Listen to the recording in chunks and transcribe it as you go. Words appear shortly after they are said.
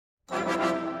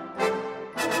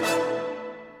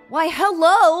Why,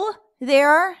 hello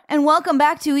there, and welcome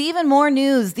back to Even More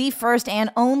News, the first and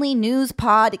only news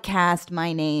podcast.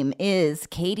 My name is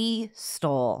Katie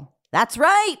Stoll. That's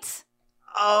right.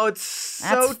 Oh, it's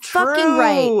so That's true. fucking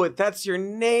right. That's your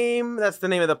name. That's the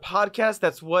name of the podcast.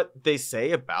 That's what they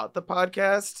say about the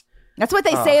podcast. That's what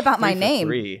they say about my 3 for name.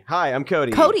 3. Hi, I'm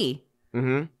Cody. Cody.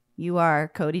 Mm-hmm. You are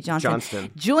Cody Johnston.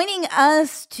 Johnston. Joining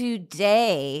us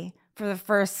today for the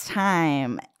first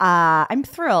time, I'm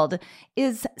thrilled,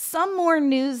 is Some More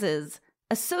News'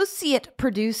 associate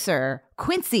producer,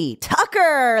 Quincy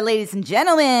Tucker, ladies and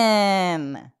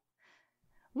gentlemen.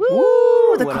 Woo!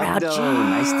 The What crowd up, cheers. though?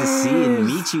 Nice to see and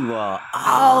meet you all.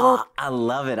 Oh, I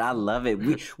love it. I love it.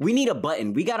 We need a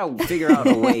button. We gotta figure out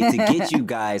a way to get you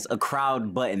guys a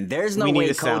crowd button. There's no We need way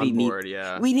a Cody soundboard,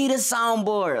 yeah. We need a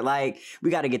soundboard. Like, we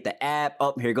gotta get the app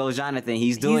up. Here goes Jonathan.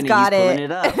 He's doing He's got He's it. pulling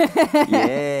it up.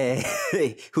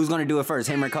 Yeah. Who's gonna do it first?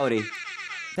 Him or Cody?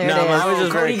 There No, it is. I was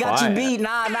just Cody very got quiet. you beat.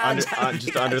 Nah.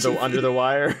 Just under the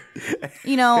wire.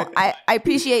 You know, I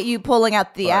appreciate you pulling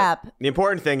out the But app, The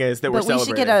important thing is that we're but we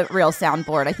should celebrating. get a real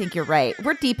soundboard. I think you're right.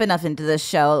 We're deep enough into this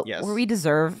show Yes. where we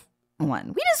deserve one.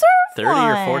 We deserve 30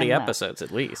 one. or 40 episodes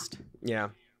at least. Yeah.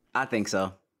 I think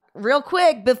so. Real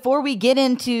quick, before we get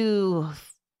into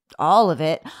all of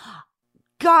it,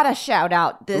 gotta shout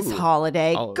out this Ooh,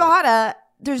 holiday. all of it. Gotta.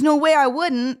 There's no way I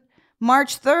wouldn't.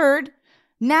 March 3rd,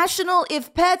 National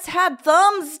If Pets Had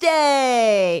Thumbs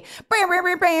Day. Brr, brr,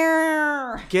 brr,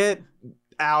 brr. Get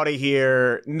out of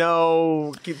here.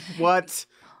 No. What?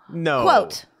 No.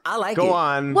 Quote. I like it. Go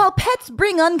on. While pets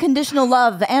bring unconditional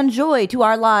love and joy to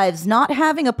our lives, not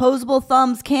having opposable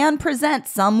thumbs can present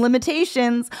some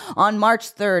limitations. On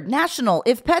March 3rd, National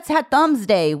If Pets Had Thumbs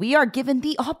Day, we are given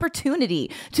the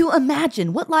opportunity to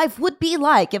imagine what life would be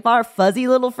like if our fuzzy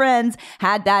little friends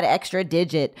had that extra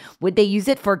digit. Would they use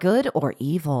it for good or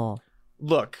evil?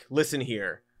 Look, listen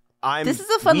here. This is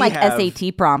a fun, we like, have-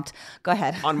 SAT prompt. Go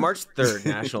ahead. On March 3rd,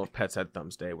 National Pets Had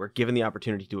Thumbs Day, we're given the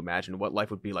opportunity to imagine what life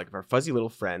would be like if our fuzzy little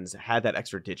friends had that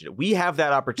extra digit. We have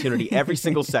that opportunity every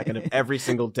single second of every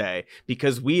single day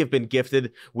because we have been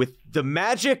gifted with the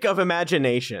magic of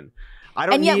imagination. I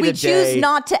don't And yet need we a day. choose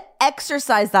not to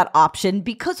exercise that option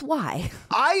because why?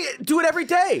 I do it every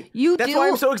day. You That's do? why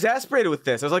I'm so exasperated with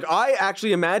this. I was like, I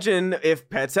actually imagine if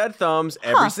pets had thumbs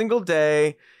every single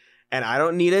day, and I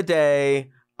don't need a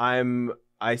day.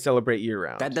 I celebrate year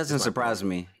round. That doesn't surprise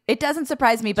me. It doesn't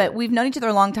surprise me, but we've known each other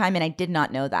a long time and I did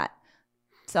not know that.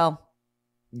 So,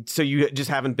 So you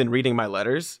just haven't been reading my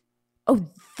letters oh,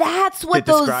 that's what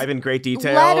that those describe in great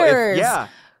detail. letters. Yeah.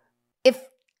 If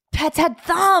pets had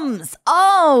thumbs.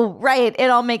 Oh, right. It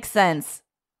all makes sense.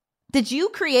 Did you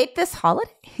create this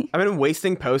holiday? I've been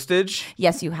wasting postage.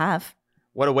 Yes, you have.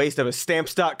 What a waste of a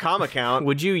stamps.com account.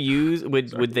 Would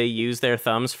they use their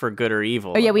thumbs for good or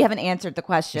evil? Oh, yeah, we haven't answered the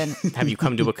question. Have you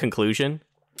come to a conclusion?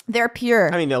 They're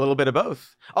pure. I mean, a little bit of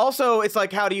both. Also, it's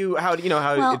like, how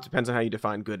Well, it depends on how you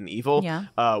define good and evil. Yeah.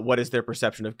 What is their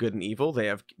perception of good and evil? They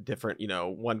have different,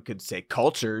 one could say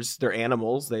cultures. They're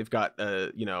animals. They've got,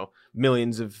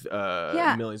 millions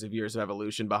of years of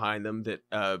evolution behind them that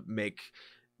make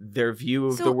their view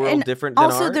of the world and different than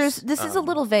also, ours. this is a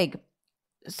little vague.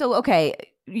 So, okay,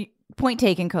 point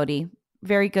taken, Cody.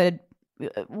 Very good.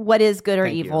 What is good or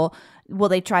Thank you. evil? Will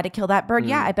they try to kill that bird?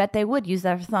 Yeah, Mm. I bet they would use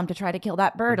their thumb to try to kill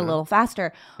that bird a Mhm. little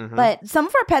faster. Mhm. But some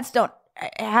of our pets don't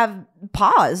have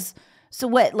paws. So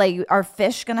what, like, are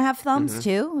fish going to have thumbs Mhm.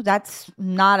 too? That's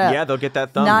not a Yeah, they'll get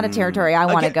that thumb. not a territory I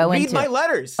want to Again, go read into. my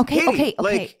letters. Okay, Katie, okay.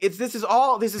 Like this is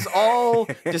all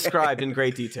described in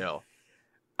great detail.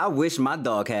 I wish my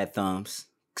dog had thumbs.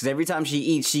 Because every time she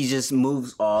eats, she just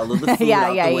moves all of the food Yeah,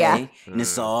 out yeah, the way. yeah. And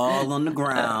it's all on the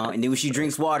ground. And then when she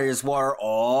drinks water, it's water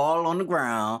all on the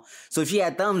ground. So if she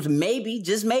had thumbs, maybe,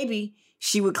 just maybe,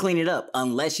 she would clean it up.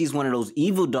 Unless she's one of those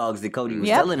evil dogs that Cody was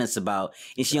Yep. telling us about.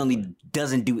 And she only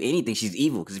doesn't do anything. She's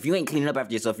evil. Because if you ain't cleaning up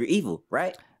after yourself, you're evil,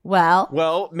 right?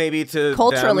 Well, Maybe to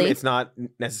Culturally. them, it's not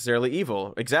necessarily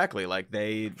evil. Exactly, like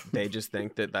they just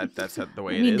think that's the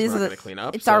way I mean, it this is. We're is not a- going to clean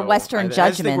up. it's our So Western I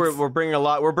just think judgments. we're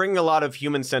bringing a lot of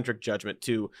human centric judgment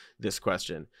to this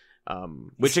question,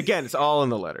 which again, it's all in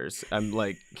the letters. I'm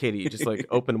like, Katie, just like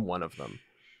open one of them.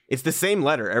 It's the same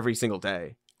letter every single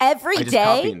day. every I just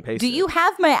copy day, and paste do it. you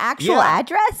have my actual Yeah.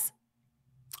 address?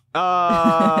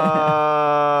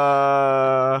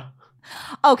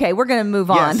 Okay, we're going to move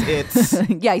on. Yes, it's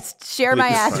Yes, share my Bleep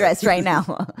this part. address right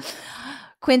now.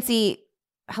 Quincy,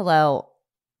 hello.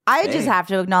 I just Hey. have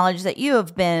to acknowledge that you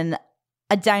have been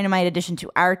a dynamite addition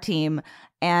to our team,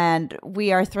 and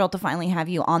we are thrilled to finally have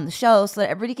you on the show so that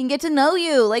everybody can get to know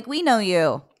you like we know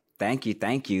you. Thank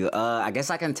you. I guess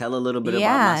I can tell a little bit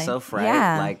Yeah, about myself, right?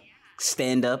 yeah. Like,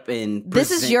 stand up and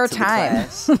This is present your to the time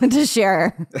class. to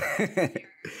share.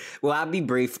 Well, I'll be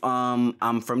brief.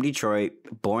 I'm from Detroit,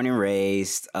 born and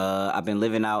raised. I've been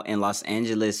living out in Los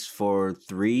Angeles for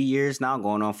 3 years now,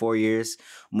 going on 4 years.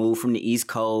 Moved from the East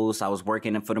Coast. I was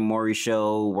working for the Maury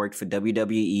Show, worked for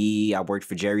WWE. I worked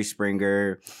for Jerry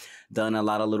Springer, done a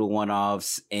lot of little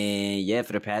one-offs. And yeah,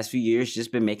 for the past few years,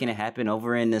 just been making it happen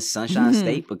over in the Sunshine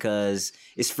State because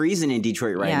it's freezing in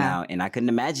Detroit right now. And I couldn't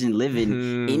imagine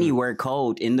living anywhere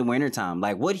cold in the wintertime.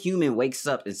 Like, what human wakes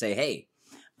up and say, hey,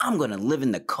 I'm going to live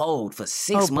in the cold for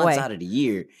 6 months out of the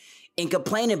year and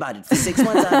complain about it for 6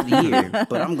 months out of the year,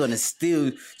 but I'm going to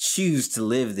still choose to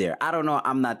live there. I don't know.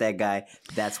 I'm not that guy.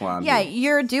 That's why I'm here.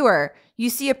 You're a doer. You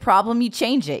see a problem, you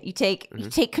change it. You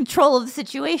take control of the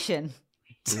situation.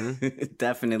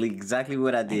 Definitely. Exactly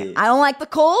what I did. I don't like the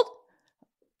cold.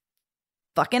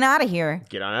 Fucking out of here.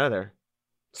 Get on out of there.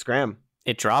 Scram.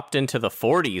 It dropped into the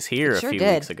 40s here It sure a few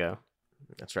did. weeks ago.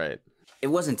 That's right. It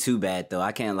wasn't too bad, though.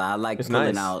 I can't lie. I like It's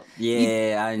pulling nice. out.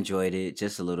 Yeah, I enjoyed it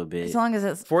just a little bit. As long as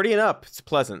it's 40 and up. It's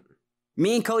pleasant.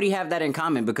 Me and Cody have that in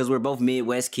common because we're both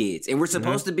Midwest kids. And we're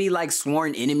supposed to be like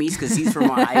sworn enemies because he's from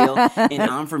Ohio and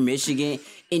I'm from Michigan.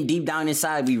 And deep down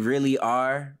inside, we really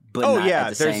are. But not at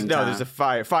the same time. There's a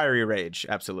fiery rage,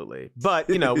 absolutely. But,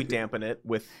 we dampen it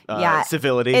with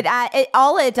civility. it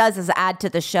all it does is add to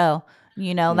the show.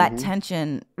 That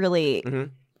tension really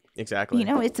Exactly.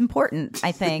 it's important,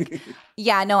 I think.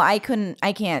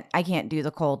 I can't do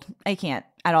the cold. I can't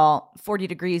at all. 40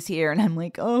 degrees here and I'm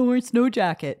like, oh, wear a snow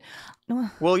jacket.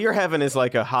 Well, your heaven is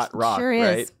like a hot rock, Sure is.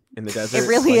 right? In the desert. It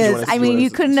really is. I mean, you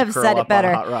couldn't have curl said it up on a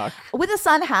better. hot rock. With a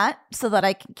sun hat so that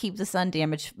I can keep the sun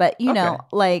damage. But,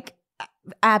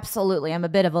 absolutely, I'm a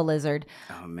bit of a lizard.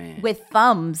 Oh, man. With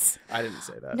thumbs. I didn't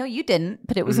say that. No, you didn't,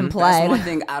 but it was That's implied. one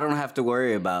thing I don't have to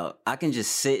worry about. I can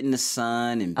just sit in the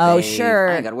sun and Oh, bathe. sure.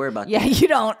 I ain't got to worry about Yeah, that. you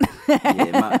don't.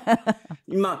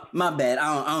 My bad.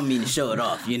 I don't mean to show it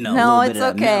off. No, a little it's bit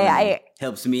of okay. melanin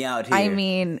helps me out here. I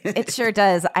mean, it sure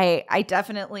does. I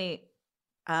definitely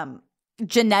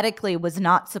genetically was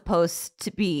not supposed to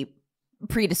be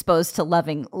predisposed to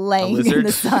laying in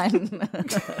the sun.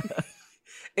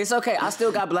 It's okay. I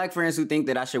still got black friends who think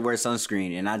that I should wear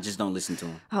sunscreen, and I just don't listen to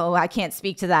them. Oh, I can't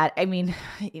speak to that. I mean,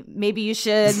 maybe you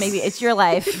should. Maybe it's your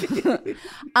life.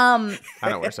 I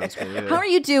don't wear sunscreen either. How are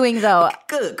you doing though?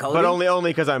 Good, Cody. But only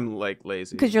because I'm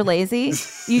lazy. Because you're lazy.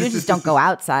 You just don't go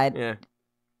outside. Yeah.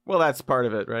 Well, that's part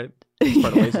of it, right? It's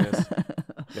part of laziness.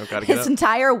 You don't gotta get His up.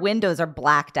 entire windows are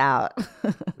blacked out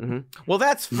Well,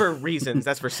 that's for reasons.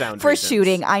 That's for sound for reasons.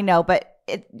 shooting. I know, but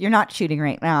you're not shooting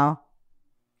right now.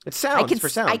 It's sound. It's for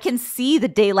sound. I can see the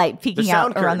daylight They're peeking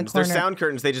sound out around the curtains. corner. They're sound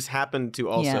curtains. They just happen to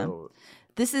also.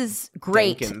 This is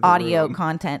great Darken the audio room.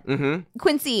 content. Mm-hmm.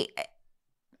 Quincy,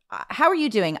 how are you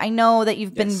doing? I know that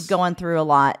you've been Yes. going through a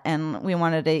lot, and we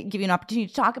wanted to give you an opportunity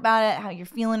to talk about it, how you're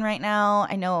feeling right now.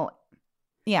 I know,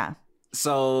 yeah.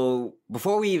 So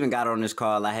before we even got on this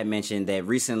call, I had mentioned that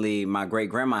recently my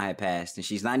great grandma had passed, and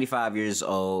she's 95 years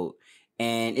old.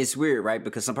 And it's weird, right?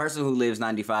 Because some person who lives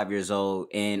 95 years old,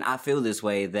 and I feel this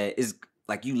way, that is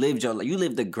like you lived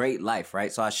a great life,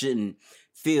 right? So I shouldn't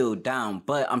feel down,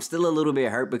 but I'm still a little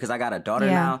bit hurt because I got a daughter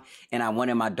now, and I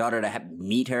wanted my daughter to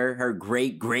meet her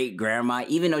great great grandma,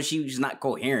 even though she was not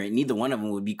coherent. Neither one of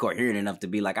them would be coherent enough to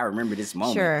be like, I remember this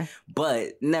moment. Sure.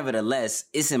 But nevertheless,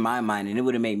 it's in my mind, and it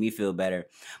would have made me feel better.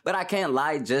 But I can't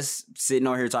lie, just sitting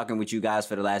on here talking with you guys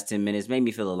for the last 10 minutes made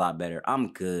me feel a lot better.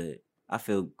 I'm good. I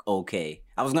feel okay.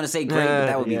 I was gonna say great, but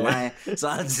that would be lying. So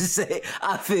I'll just say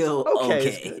I feel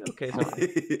okay. Okay.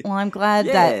 Fine. Well, I'm glad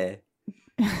that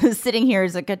sitting here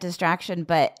is a good distraction,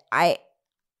 but I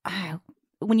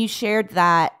when you shared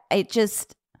that,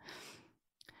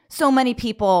 so many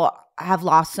people have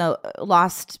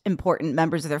lost important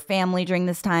members of their family during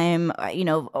this time,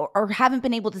 or haven't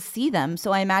been able to see them.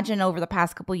 So I imagine over the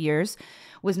past couple of years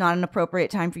was not an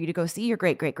appropriate time for you to go see your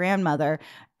great great grandmother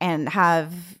and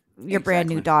have your brand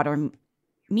new daughter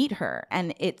meet her.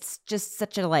 And it's just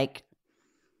such a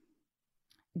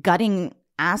gutting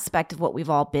aspect of what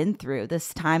we've all been through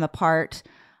this time apart.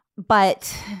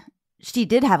 But she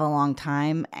did have a long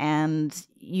time, and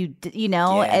and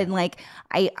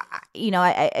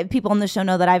I people on the show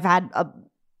know that I've had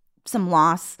some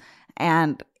loss,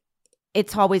 and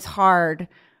it's always hard,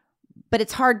 but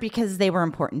it's hard because they were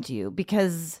important to you,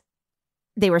 because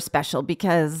they were special,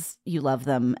 because you love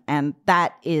them, and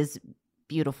that is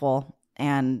beautiful.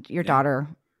 And your daughter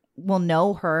will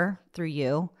know her through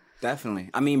you. Definitely.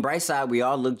 I mean, bright side, we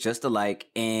all look just alike.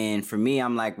 And for me,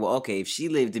 I'm like, well, okay, if she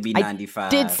lived to be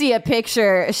 95. Did see a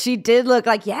picture. She did look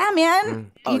like, yeah,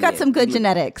 man, you got some good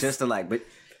genetics. Just alike. But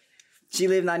She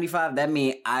lived 95. That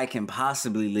means I can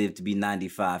possibly live to be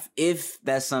 95 if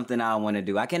that's something I want to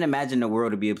do. I can't imagine the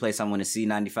world to be a place I want to see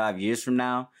 95 years from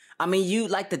now. I mean,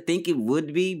 you'd like to think it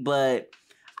would be, but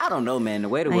I don't know, man. The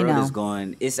way the world is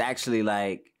going, it's actually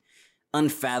like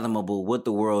unfathomable what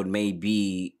the world may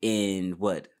be in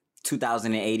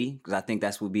 2080? Because I think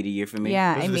that's would be the year for me.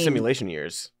 Yeah, those are the simulation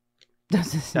years.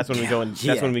 That's when we go in.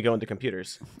 That's when we go into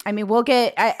computers. I mean, we'll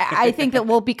get. I think that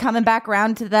we'll be coming back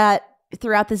around to that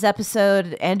throughout this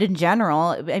episode and in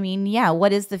general. I mean, yeah,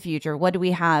 what is the future? What do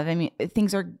we have? I mean,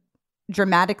 things are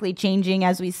dramatically changing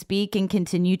as we speak and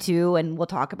continue to, and we'll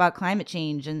talk about climate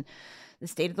change and the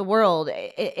state of the world.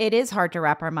 It is hard to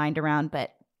wrap our mind around,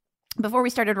 but before we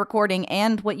started recording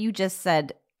and what you just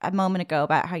said a moment ago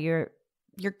about how you're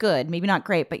good, maybe not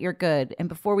great, but you're good. And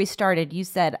before we started, you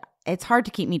said, it's hard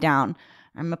to keep me down.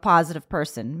 I'm a positive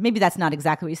person. Maybe that's not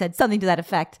exactly what you said, something to that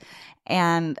effect.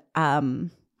 And,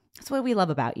 that's what we love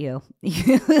about you.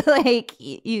 Like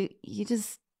you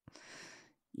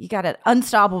got an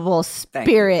unstoppable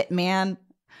spirit, man.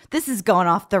 This is going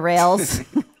off the rails.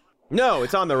 No,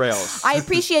 it's on the rails. I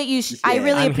appreciate you. I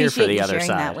really appreciate you sharing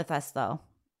that with us, though.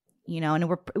 You know,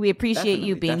 and we appreciate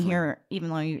you being here, even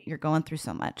though you're going through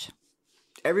so much.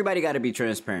 Everybody got to be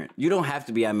transparent. You don't have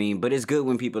to be, but it's good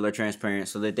when people are transparent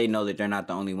so that they know that they're not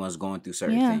the only ones going through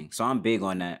certain things. So I'm big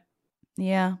on that.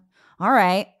 Yeah. All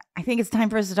right. I think it's time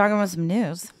for us to talk about some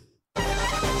news.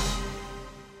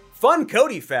 Fun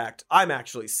Cody fact. I'm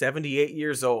actually 78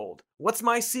 years old. What's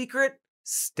my secret?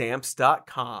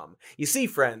 Stamps.com. You see,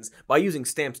 friends, by using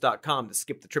Stamps.com to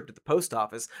skip the trip to the post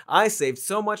office, I saved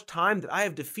so much time that I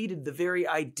have defeated the very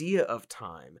idea of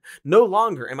time. No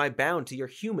longer am I bound to your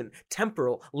human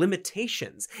temporal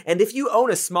limitations. And if you own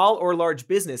a small or large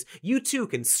business, you too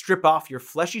can strip off your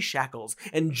fleshy shackles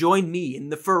and join me in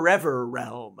the forever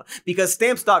realm. Because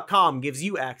Stamps.com gives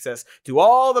you access to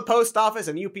all the post office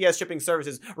and UPS shipping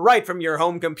services right from your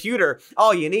home computer.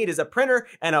 All you need is a printer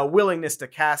and a willingness to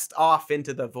cast off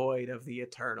into the void of the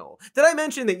eternal. Did I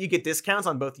mention that you get discounts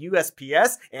on both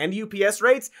USPS and UPS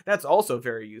rates? That's also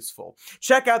very useful.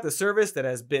 Check out the service that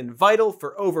has been vital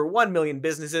for over 1 million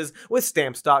businesses with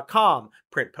Stamps.com.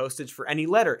 Print postage for any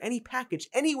letter, any package,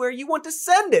 anywhere you want to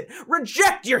send it.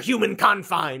 Reject your human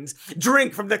confines.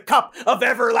 Drink from the cup of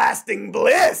everlasting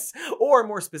bliss. Or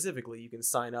more specifically, you can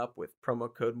sign up with promo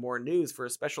code MORENEWS for a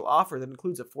special offer that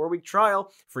includes a 4-week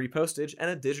trial, free postage, and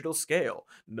a digital scale.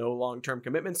 No long-term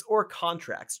commitments or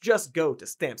contracts. Just go to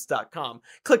Stamps.com,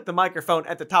 click the microphone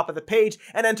at the top of the page,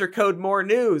 and enter code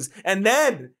MORENEWS, and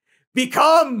then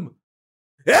become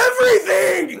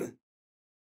everything!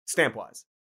 Stampwise.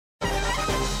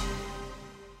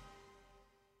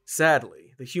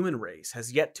 Sadly, the human race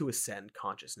has yet to ascend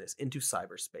consciousness into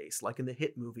cyberspace like in the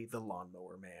hit movie The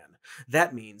Lawnmower Man.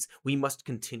 That means we must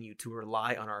continue to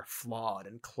rely on our flawed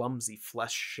and clumsy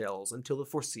flesh shells until the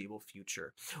foreseeable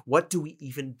future. What do we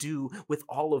even do with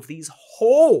all of these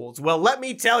holes? Well, let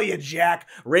me tell you, Jack,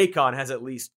 Raycon has at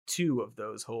least 2 of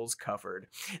those holes covered.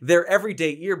 Their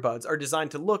everyday earbuds are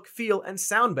designed to look, feel, and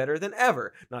sound better than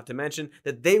ever, not to mention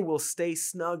that they will stay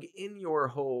snug in your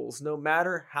holes no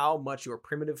matter how much your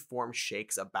primitive form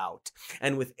shakes about.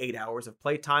 And with 8 hours of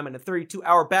playtime and a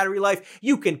 32-hour battery life,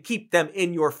 you can keep them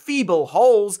in your feeble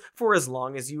holes for as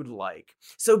long as you'd like.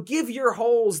 So give your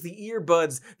holes the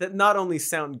earbuds that not only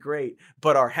sound great,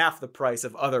 but are half the price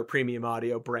of other premium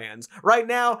audio brands. Right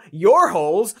now, your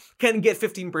holes can get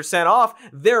 15% off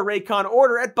their Raycon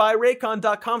order at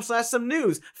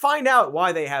buyraycon.com/somenews. Find out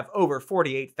why they have over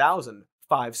 48,000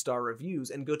 5-star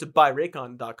reviews and go to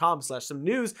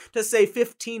buyraycon.com/somenews to save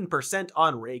 15%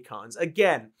 on Raycons.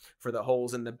 Again, for the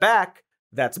holes in the back,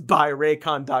 that's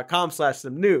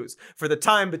buyraycon.com/somenews. For the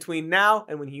time between now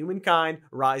and when humankind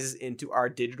rises into our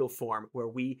digital form where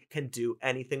we can do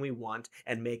anything we want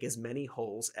and make as many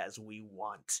holes as we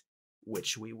want,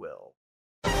 which we will.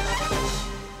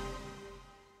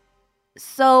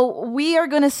 So we are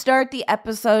going to start the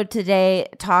episode today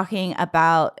talking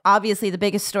about obviously the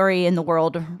biggest story in the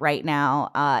world right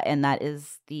now, and that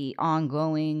is the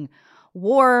ongoing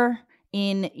war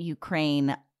in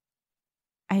Ukraine.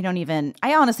 I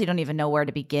honestly don't even know where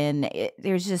to begin.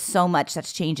 There's just so much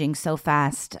that's changing so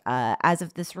fast. As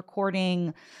of this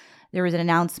recording, there was an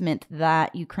announcement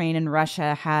that Ukraine and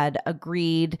Russia had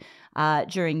agreed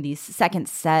during the second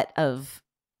set of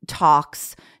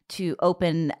talks to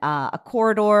open a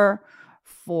corridor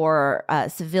for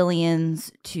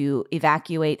civilians to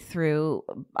evacuate through,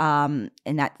 and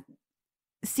that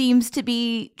seems to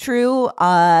be true.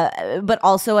 But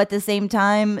also at the same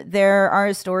time, there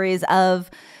are stories of,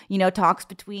 talks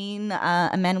between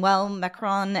Emmanuel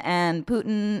Macron and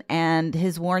Putin, and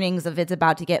his warnings of it's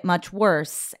about to get much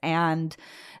worse. And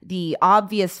the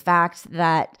obvious fact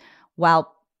that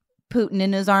while Putin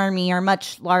and his army are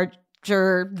much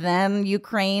larger than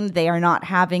Ukraine, they are not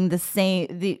having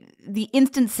the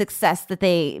instant success that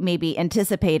they maybe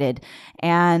anticipated,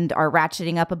 and are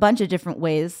ratcheting up a bunch of different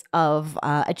ways of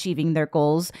achieving their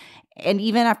goals. And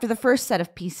even after the first set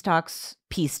of peace talks,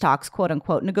 quote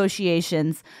unquote,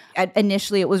 negotiations,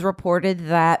 initially it was reported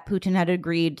that Putin had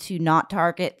agreed to not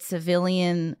target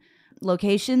civilian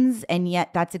locations, and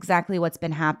yet that's exactly what's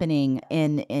been happening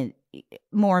in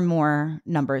more and more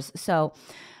numbers. So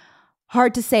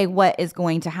hard to say what is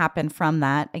going to happen from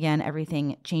that. Again,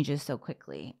 everything changes so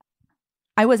quickly.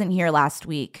 I wasn't here last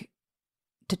week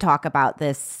to talk about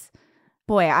this.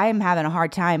 Boy, I am having a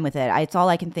hard time with it. It's all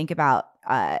I can think about,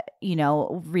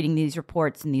 reading these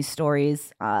reports and these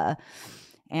stories. And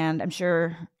I'm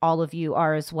sure all of you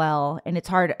are as well. And it's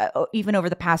hard, even over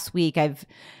the past week,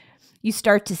 you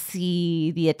start to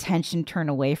see the attention turn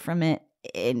away from it.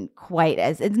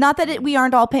 It's not that we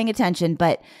aren't all paying attention,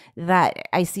 but that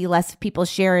I see less people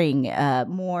sharing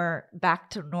more back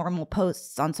to normal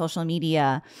posts on social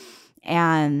media,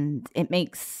 and it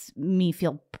makes me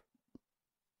feel,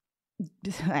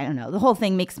 I don't know, the whole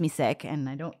thing makes me sick,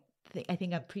 and I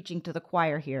think I'm preaching to the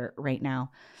choir here right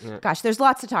now. Yeah. Gosh, there's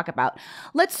lots to talk about.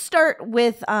 Let's start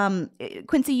with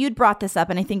Quincy. You'd brought this up,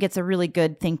 and I think it's a really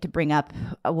good thing to bring up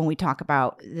when we talk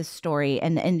about this story.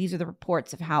 And these are the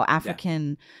reports of how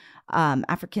African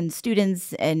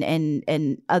students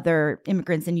and other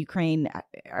immigrants in Ukraine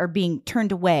are being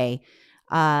turned away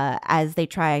as they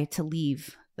try to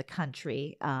leave the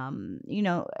country.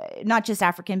 Not just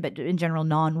African, but in general,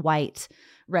 non-white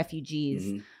refugees.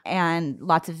 Mm-hmm. And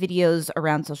lots of videos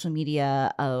around social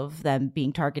media of them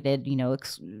being targeted,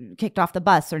 kicked off the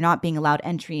bus or not being allowed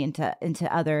entry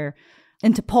into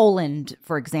Poland,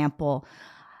 for example.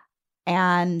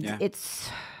 And it's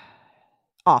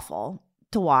awful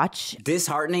to watch.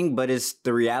 Disheartening, but it's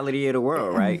the reality of the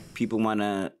world, right? People want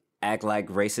to act like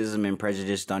racism and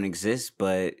prejudice don't exist,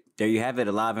 but there you have it,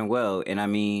 alive and well. And I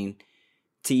mean,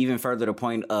 to even further the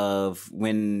point of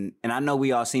and I know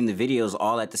we all seen the videos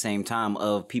all at the same time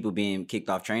of people being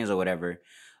kicked off trains or whatever.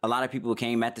 A lot of people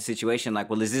came at the situation like,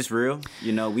 well, is this real?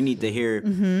 We need to hear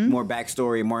more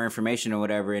backstory, more information or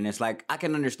whatever. And it's like, I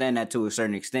can understand that to a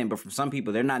certain extent, but for some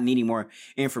people, they're not needing more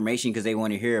information because they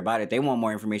want to hear about it. They want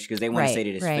more information because they want to say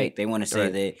that it's fake. They want to say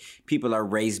that people are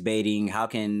race baiting.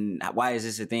 Why is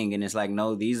this a thing? And it's like,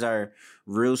 no, these are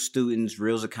real students,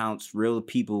 real accounts, real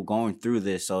people going through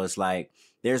this. So it's like,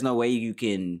 there's no way you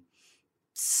can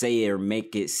say or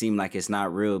make it seem like it's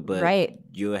not real, but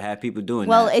you'll have people doing that.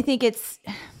 Well, I think it's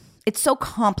so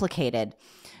complicated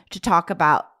to talk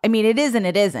about. I mean, it is and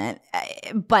it isn't,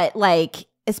 but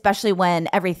especially when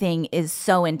everything is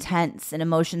so intense and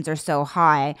emotions are so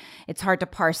high, it's hard to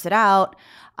parse it out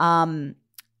and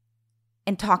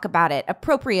talk about it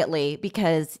appropriately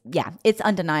because, it's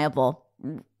undeniable.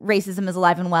 Racism is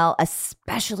alive and well,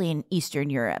 especially in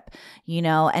Eastern Europe,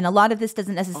 and a lot of this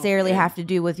doesn't necessarily have to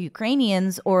do with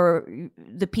Ukrainians or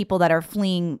the people that are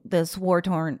fleeing this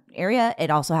war-torn area.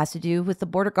 It also has to do with the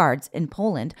border guards in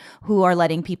Poland who are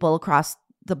letting people across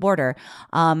the border.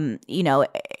 I'm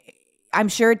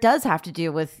sure it does have to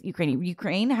do with Ukraine.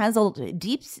 Ukraine has a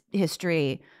deep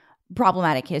history,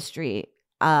 problematic history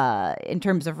in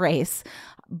terms of race,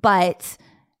 but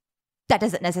that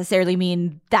doesn't necessarily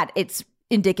mean that it's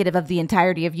indicative of the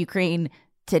entirety of Ukraine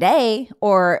today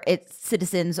or its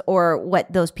citizens or what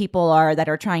those people are that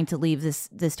are trying to leave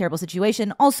this terrible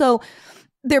situation. Also,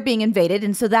 they're being invaded,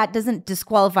 and so that doesn't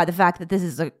disqualify the fact that this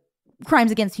is crimes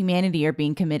against humanity are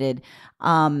being committed.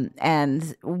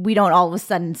 And we don't all of a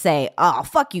sudden say, "Oh,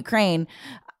 fuck Ukraine,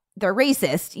 they're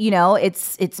racist."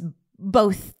 It's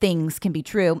both things can be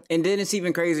true. And then it's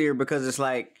even crazier because it's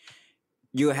like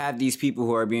you'll have these people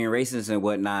who are being racist and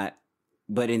whatnot.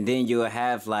 And then you'll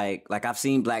have like I've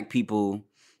seen black people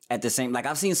at the same,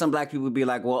 I've seen some black people be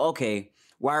like, well, okay,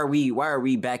 why are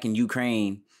we back in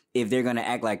Ukraine if they're going to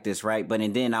act like this, right?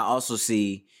 And then I also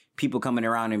see people coming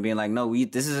around and being like, no,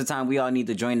 this is a time we all need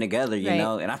to join together, you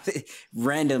know? And I think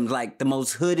random, the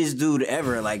most hoodest dude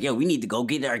ever, yo, we need to go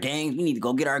get our gangs, we need to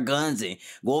go get our guns and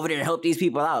go over there and help these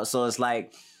people out. So it's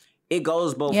it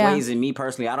goes both ways. And me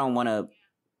personally, I don't want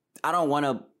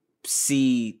to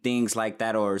see things like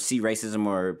that or see racism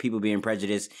or people being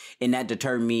prejudiced and that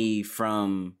deter me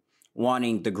from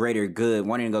wanting the greater good,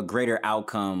 wanting a greater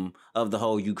outcome of the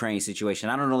whole Ukraine situation.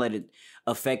 I don't know, let it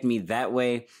affect me that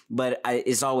way, but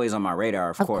it's always on my radar,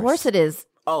 of course. Of course it is.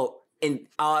 Oh, and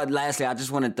lastly, I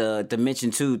just wanted to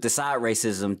mention too the side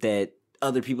racism that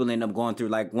other people end up going through.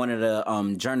 Like one of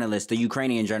the journalists, the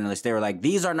Ukrainian journalists, they were like,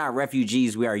 these are not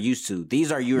refugees we are used to.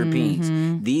 These are Europeans.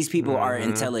 Mm-hmm. These people are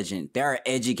intelligent. They are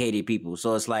educated people.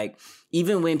 So it's like,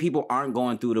 even when people aren't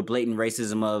going through the blatant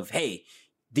racism of, hey,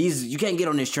 you can't get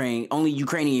on this train, only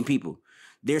Ukrainian people,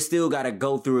 they're still got to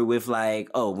go through it with like,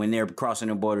 oh, when they're crossing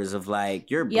the borders of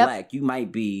like, you're black, you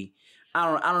might be,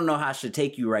 I don't know how I should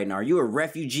take you right now. Are you a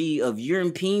refugee of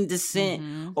European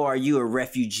descent or are you a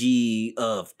refugee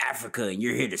of Africa and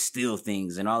you're here to steal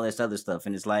things and all this other stuff?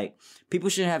 And it's like, people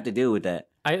shouldn't have to deal with that.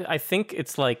 I think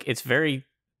it's like,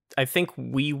 I think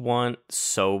we want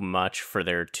so much for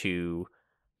there to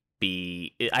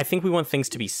be, I think we want things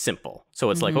to be simple. So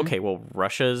it's like, okay, well,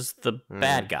 Russia's the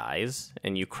bad guys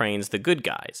and Ukraine's the good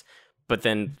guys. But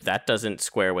then that doesn't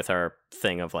square with our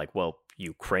thing of like, well,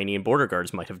 Ukrainian border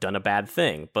guards might have done a bad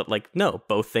thing. But like, no,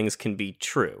 both things can be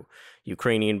true.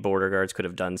 Ukrainian border guards could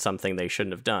have done something they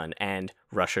shouldn't have done, and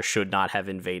Russia should not have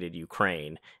invaded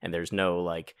Ukraine. And there's no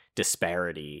like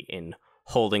disparity in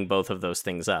holding both of those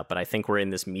things up. But I think we're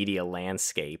in this media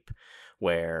landscape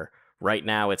where right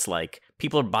now it's like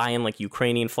people are buying like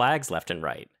Ukrainian flags left and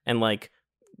right. And like,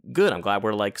 good, I'm glad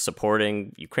we're like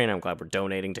supporting Ukraine. I'm glad we're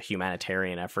donating to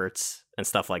humanitarian efforts and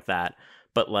stuff like that.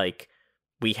 But like,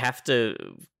 we have to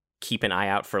keep an eye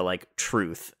out for like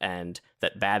truth and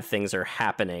that bad things are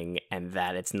happening and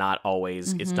that it's not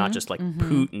always, it's not just like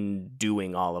Putin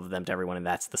doing all of them to everyone. And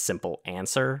that's the simple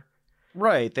answer.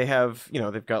 Right. They have,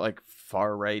 they've got like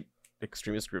far right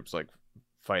extremist groups like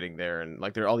fighting there. And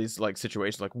like there are all these like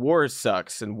situations like war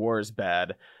sucks and war is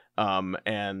bad.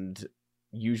 And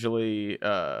usually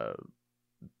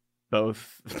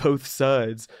both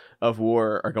sides of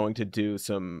war are going to do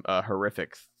some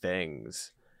horrific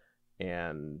things.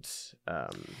 And I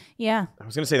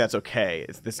was gonna say that's okay.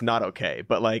 It's not okay,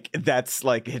 but like that's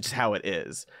like it's how it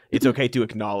is. It's okay to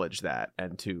acknowledge that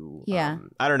and to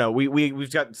I don't know.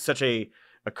 We've got such a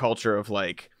culture of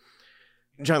like,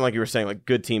 John, like you were saying, like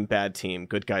good team, bad team,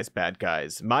 good guys, bad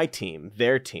guys, my team,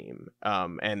 their team,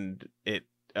 and it.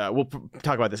 We'll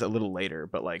talk about this a little later,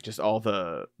 but like just all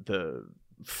the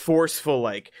forceful,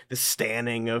 like the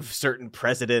standing of certain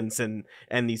presidents and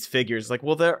these figures, like,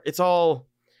 well, it's all.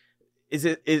 Is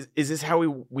this how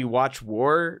we watch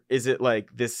war? Is it like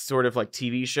this sort of like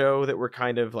TV show that we're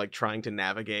kind of like trying to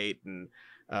navigate? And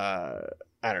I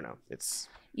don't know. It's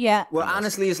Well,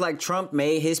 honestly, it's like Trump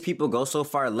made his people go so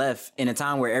far left in a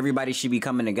time where everybody should be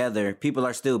coming together. People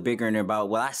are still bickering about,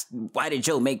 well, why did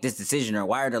Joe make this decision, or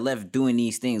why are the left doing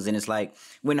these things? And it's like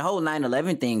when the whole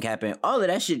 9/11 thing happened, all of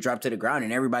that shit dropped to the ground,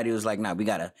 and everybody was like, "Nah, we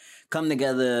gotta come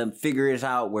together, figure it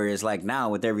out." Whereas like now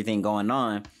with everything going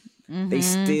on. They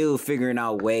still figuring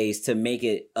out ways to make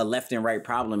it a left and right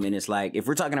problem. And it's like, if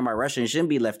we're talking about Russia, it shouldn't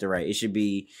be left or right. It should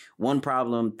be one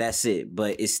problem, that's it.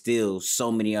 But it's still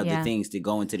so many other things that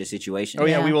go into the situation. Oh,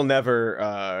 yeah, we will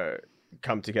never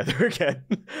come together again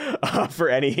for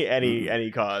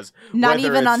any cause. Not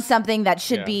even on something that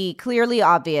should be clearly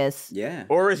obvious. Yeah.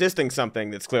 Or resisting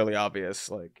something that's clearly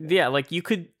obvious. Like like you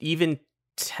could even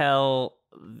tell...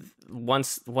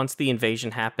 Once the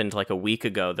invasion happened like a week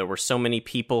ago, there were so many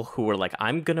people who were like,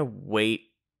 I'm gonna wait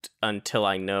until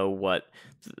I know what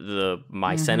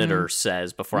my senator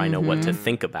says before I know what to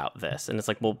think about this. And it's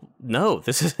like, well, no,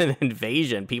 this is an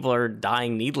invasion. People are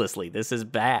dying needlessly. This is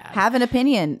bad. Have an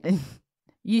opinion.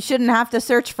 You shouldn't have to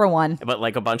search for one. But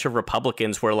like a bunch of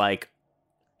Republicans were like,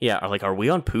 are we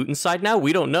on Putin's side now?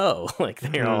 We don't know. Like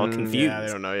they're all confused. Yeah, they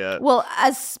don't know yet. Well,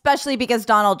 especially because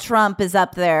Donald Trump is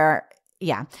up there.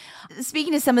 Yeah.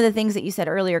 Speaking to some of the things that you said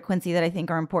earlier, Quincy, that I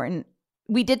think are important,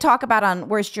 we did talk about on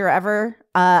Worst Year Ever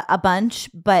a bunch,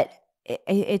 but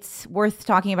it's worth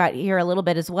talking about here a little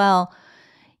bit as well.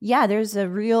 Yeah, there's a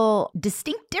real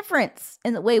distinct difference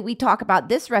in the way we talk about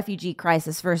this refugee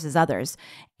crisis versus others.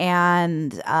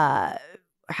 And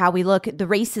how we look at the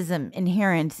racism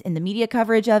inherent in the media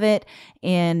coverage of it.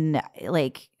 In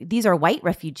like, these are white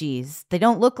refugees. They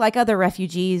don't look like other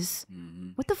refugees.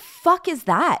 What the fuck is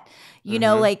that? You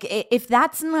know, like if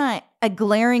that's not a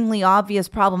glaringly obvious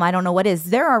problem, I don't know what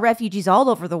is. There are refugees all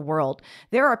over the world.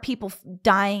 There are people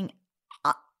dying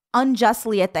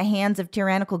unjustly at the hands of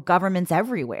tyrannical governments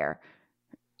everywhere.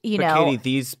 You know,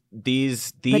 Katie,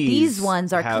 these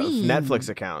ones are have clean Netflix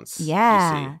accounts.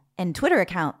 Yeah. And Twitter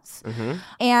accounts.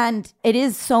 And it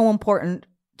is so important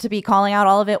to be calling out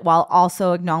all of it while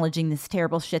also acknowledging this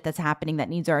terrible shit that's happening that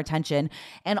needs our attention.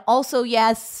 And also,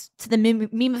 yes, to the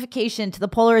memification, to the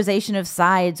polarization of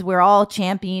sides. We're all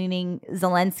championing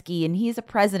Zelensky, and he's a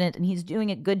president, and he's doing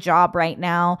a good job right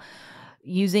now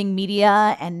using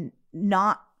media and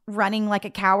not running like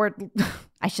a coward.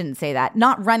 I shouldn't say that.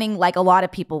 Not running like a lot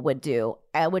of people would do,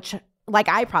 which like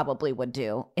I probably would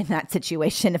do in that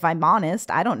situation if I'm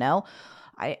honest. I don't know.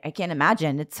 I can't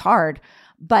imagine. It's hard.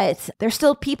 But there's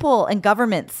still people and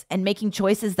governments and making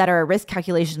choices that are a risk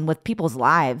calculation with people's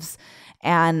lives.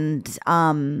 And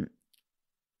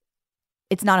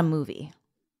it's not a movie.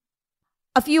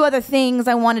 A few other things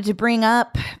I wanted to bring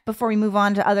up before we move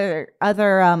on to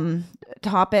other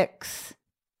topics.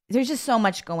 There's just so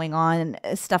much going on,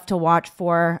 stuff to watch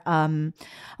for. I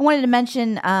wanted to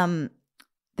mention the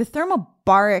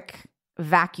thermobaric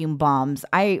vacuum bombs.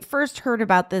 I first heard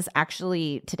about this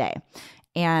actually today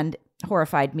and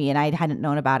horrified me, and I hadn't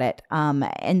known about it.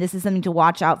 And this is something to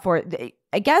watch out for.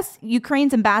 I guess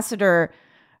Ukraine's ambassador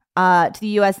to the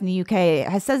U.S. and the U.K.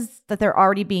 says that they're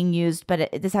already being used, but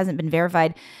this hasn't been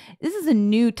verified. This is a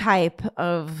new type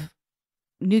of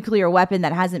nuclear weapon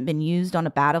that hasn't been used on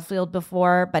a battlefield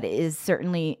before, but it is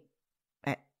certainly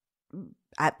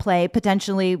at play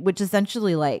potentially, which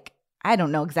essentially like, I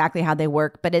don't know exactly how they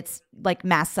work, but it's like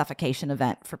mass suffocation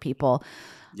event for people.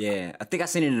 Yeah, I think I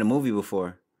seen it in a movie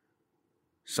before.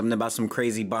 Something about some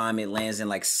crazy bomb. It lands and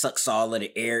like sucks all of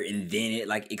the air, and then it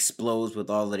like explodes with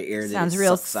all of the air. Sounds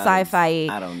real sci-fi.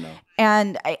 I don't know.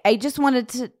 And I just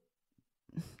wanted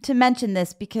to mention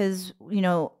this because, you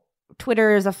know,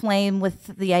 Twitter is aflame with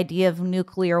the idea of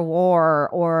nuclear war,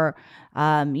 or,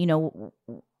 you know,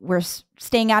 we're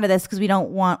staying out of this because we don't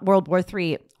want World War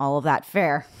III. All of that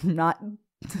fair. I'm not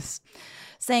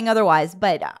saying otherwise,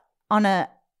 but I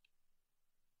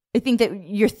think that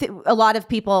a lot of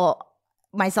people,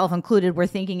 myself included, were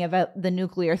thinking about the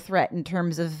nuclear threat in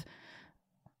terms of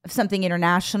something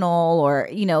international, or,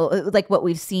 you know, like what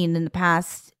we've seen in the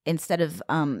past, instead of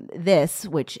this,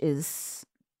 which is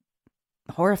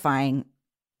horrifying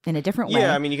in a different way.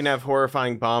 Yeah, I mean, you can have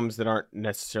horrifying bombs that aren't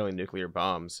necessarily nuclear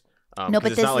bombs. No,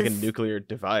 but it's not like a nuclear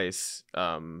device,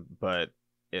 but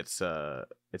it's a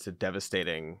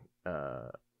devastating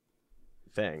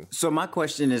thing. So my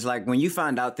question is, like, when you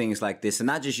find out things like this, and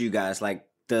not just you guys, like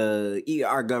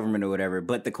our government or whatever,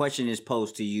 but the question is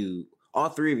posed to you, all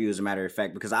three of you, as a matter of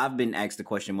fact, because I've been asked the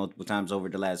question multiple times over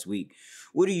the last week.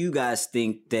 What do you guys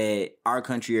think that our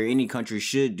country or any country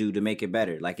should do to make it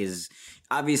better? Like,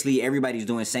 obviously everybody's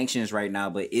doing sanctions right now,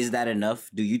 but is that enough?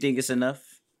 Do you think it's enough?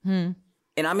 And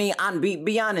I mean,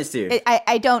 be honest here.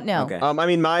 I don't know. Okay. I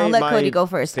mean, I'll let Cody go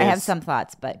first. I have some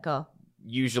thoughts, but go.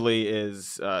 Usually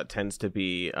tends to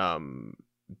be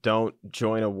don't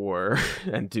join a war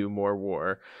and do more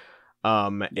war.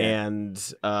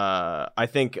 And I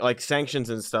think like sanctions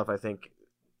and stuff, I think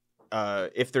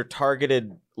if they're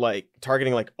targeting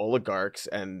like oligarchs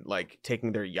and like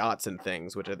taking their yachts and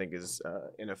things, which I think is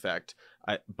in effect,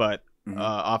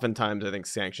 oftentimes I think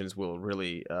sanctions will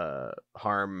really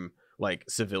harm like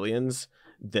civilians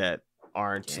that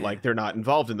aren't like, they're not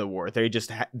involved in the war. They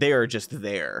just they are just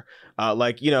there.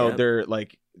 Like, you know, they're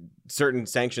like, certain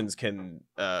sanctions can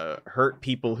hurt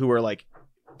people who are like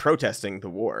protesting the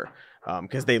war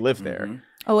because they live there.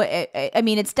 Oh, I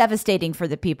mean, it's devastating for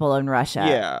the people in Russia.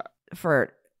 Yeah.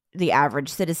 For the average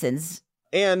citizens.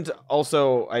 And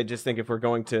also, I just think if we're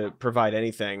going to provide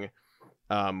anything,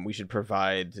 we should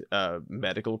provide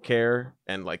medical care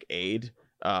and like aid.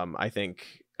 I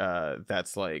think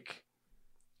that's like,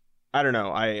 I don't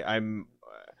know. I'm.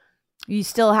 You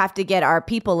still have to get our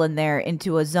people in there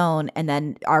into a zone, and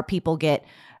then our people get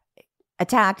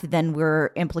attacked. Then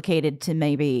we're implicated to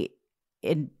maybe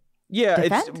defend?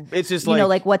 It's just like, you know,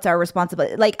 like what's our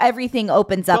responsibility? Like everything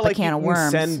opens up a can of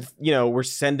worms. We're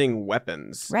sending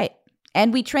weapons, right?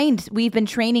 And we've been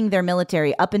training their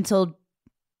military up until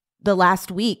the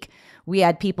last week. We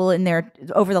had people in there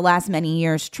over the last many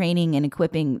years training and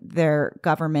equipping their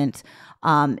government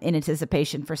in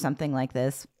anticipation for something like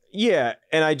this. Yeah,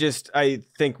 and I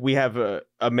think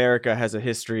America has a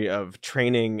history of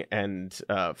training and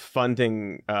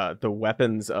funding the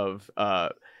weapons of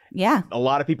a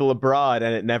lot of people abroad,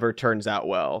 and it never turns out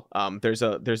well. There's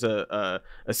a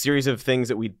series of things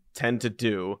that we tend to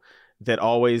do that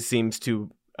always seems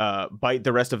to bite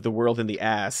the rest of the world in the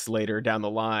ass later down the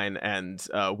line, and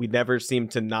we never seem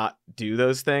to not do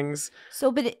those things.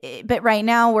 So, but right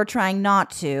now we're trying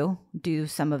not to do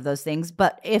some of those things.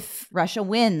 But if Russia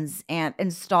wins and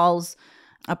installs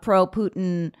a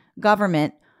pro-Putin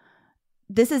government,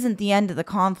 this isn't the end of the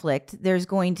conflict. There's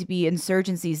going to be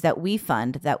insurgencies that we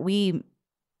fund, that we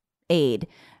aid.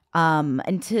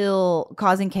 until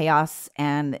causing chaos,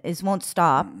 and it won't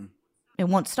stop. It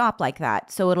won't stop like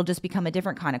that. So it'll just become a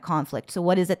different kind of conflict. So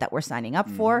what is it that we're signing up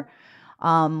for?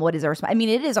 What is our response? I mean,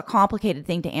 it is a complicated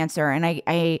thing to answer, and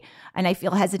I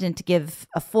feel hesitant to give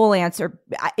a full answer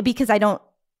because I don't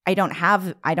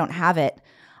have it.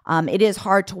 It is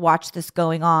hard to watch this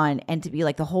going on and to be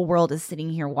like, the whole world is sitting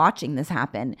here watching this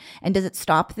happen. And does it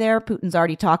stop there? Putin's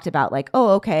already talked about like, oh,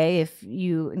 okay, if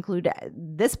you include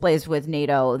this place with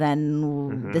NATO,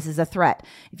 then this is a threat.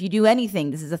 If you do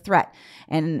anything, this is a threat.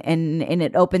 And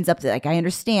it opens up, like, I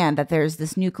understand that there's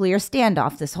this nuclear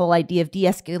standoff, this whole idea of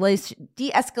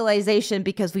de-escalation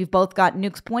because we've both got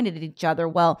nukes pointed at each other.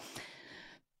 Well,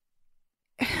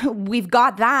 we've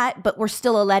got that, but we're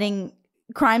still letting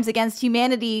crimes against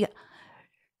humanity,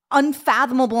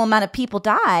 unfathomable amount of people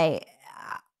die.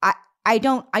 I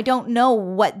don't know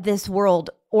what this world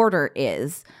order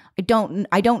is. I don't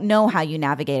know how you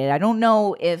navigate it. I don't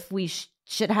know if we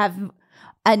should have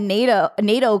a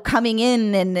NATO coming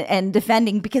in and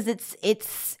defending, because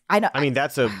it's I mean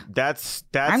that's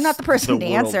I'm not the person to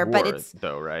answer, but it's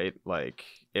though, right? Like,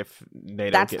 if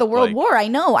NATO that's the world war. I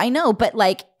know, but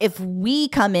like, if we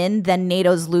come in, then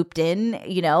NATO's looped in.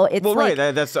 It's right.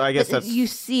 That's I guess that's you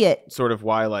see it sort of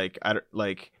why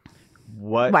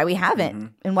why we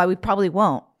haven't and why we probably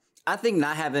won't. I think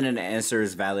not having an answer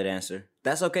is valid answer.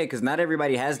 That's okay, because not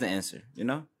everybody has the answer.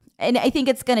 And I think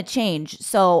it's going to change.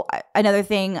 So another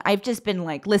thing, I've just been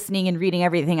like listening and reading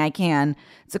everything I can.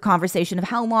 It's a conversation of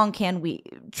how long can we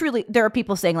truly. There are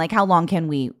people saying like, how long can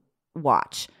we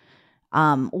watch?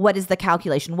 What is the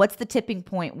calculation? What's the tipping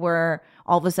point where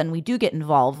all of a sudden we do get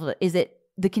involved? Is it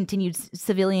the continued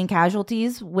civilian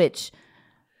casualties, which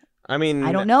I mean,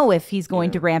 I don't know if he's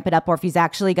going to ramp it up or if he's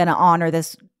actually going to honor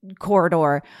this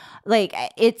corridor. Like,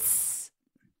 it's,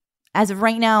 as of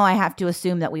right now, I have to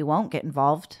assume that we won't get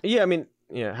involved. Yeah, I mean,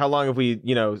 how long have we,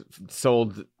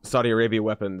 sold Saudi Arabia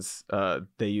weapons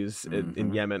they use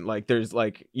in Yemen? Like, there's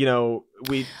like,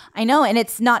 I know, and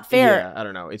it's not fair. Yeah, I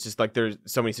don't know. It's just like there's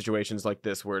so many situations like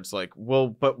this where it's like, well,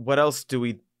 but what else do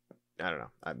we? I don't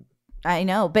know. I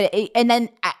know, but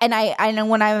I know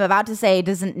what I'm about to say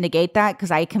doesn't negate that,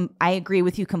 because I agree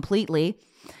with you completely.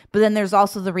 But then there's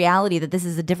also the reality that this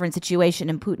is a different situation,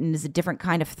 and Putin is a different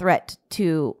kind of threat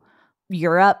to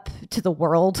Europe, to the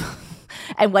world,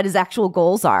 and what his actual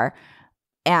goals are,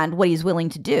 and what he's willing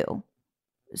to do.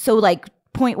 So, like,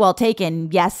 point well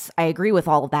taken. Yes, I agree with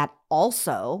all of that.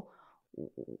 Also,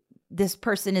 this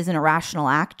person is an irrational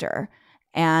actor,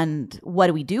 and what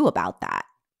do we do about that?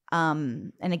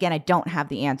 And again, I don't have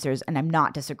the answers, and I'm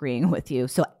not disagreeing with you.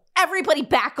 So everybody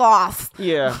back off.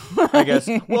 Yeah, I guess.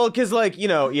 Well, because I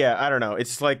don't know.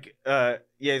 It's like,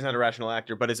 he's not a rational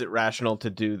actor, but is it rational to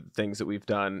do things that we've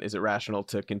done? Is it rational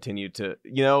to continue to,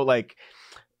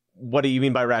 what do you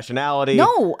mean by rationality?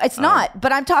 No, it's not.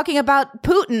 But I'm talking about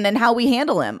Putin and how we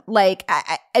handle him, like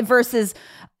versus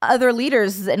other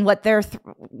leaders and what they're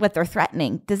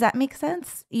threatening. Does that make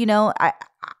sense?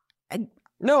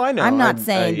 No, I know. I'm not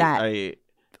saying that.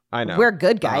 I know. We're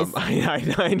good guys.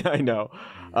 I know.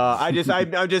 I'm just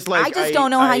like, I just don't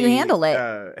know how you handle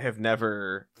it. Have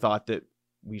never thought that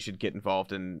we should get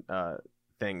involved in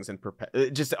things and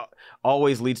it just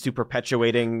always leads to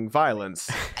perpetuating violence.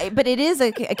 But it is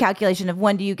a calculation of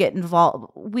when do you get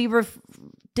involved. We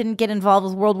didn't get involved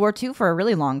with World War II for a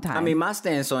really long time. I mean, my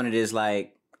stance on it is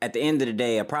like, at the end of the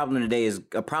day, a problem today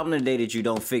that you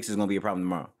don't fix is going to be a problem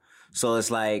tomorrow. So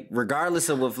it's like, regardless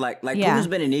of what, Putin's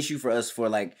been an issue for us for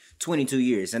like 22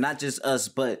 years, and not just us,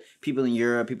 but people in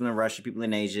Europe, people in Russia, people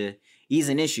in Asia. He's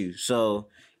an issue. So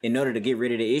in order to get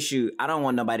rid of the issue, I don't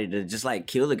want nobody to just like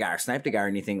kill the guy or snipe the guy or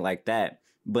anything like that.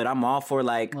 But I'm all for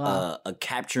like a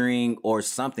capturing or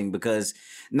something, because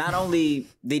not only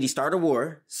did he start a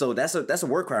war, so that's a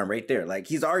war crime right there. Like,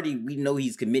 we know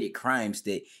he's committed crimes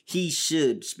that he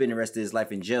should spend the rest of his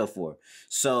life in jail for.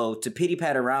 So to pity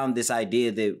pat around this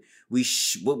idea that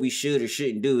what we should or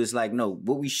shouldn't do is like, no,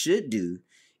 what we should do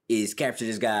is capture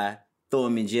this guy, throw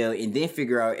him in jail, and then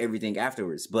figure out everything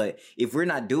afterwards. But if we're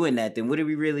not doing that, then what are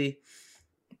we really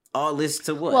all this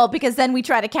to what? Well, because then we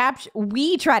try to capture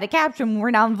him.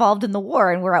 We're now involved in the war,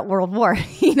 and we're at World War.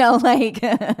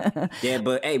 Yeah,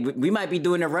 but hey, we might be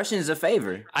doing the Russians a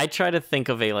favor. I try to think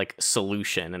of a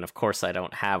solution, and of course I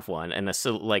don't have one. And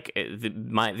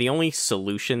the only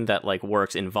solution that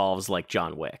works involves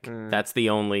John Wick. That's the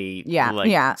only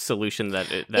solution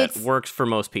that works for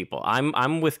most people.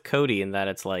 I'm with Cody in that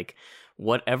it's like,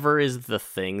 whatever is the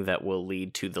thing that will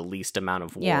lead to the least amount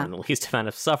of war and the least amount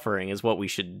of suffering is what we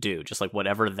should do, just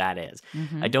whatever that is.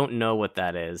 I don't know what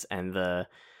that is, and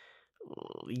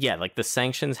yeah, like the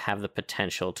sanctions have the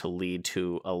potential to lead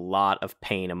to a lot of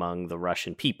pain among the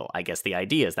Russian people. I guess the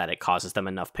idea is that it causes them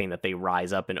enough pain that they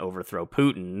rise up and overthrow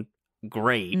Putin.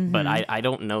 Great, but I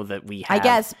don't know that we have. I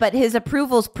guess, but his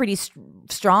approval's pretty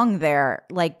strong there.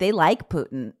 Like, they like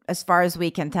Putin, as far as we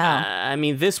can tell. I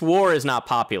mean, this war is not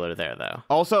popular there, though.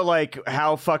 Also, like,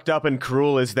 how fucked up and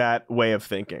cruel is that way of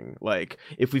thinking? Like,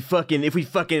 if we fucking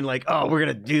like, oh, we're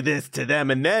gonna do this to them,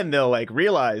 and then they'll like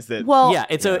realize that. Well, yeah,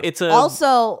 it's a.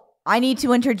 Also, I need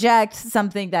to interject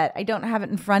something that I don't have it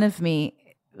in front of me,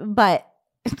 but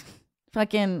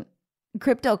fucking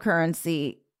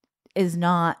cryptocurrency is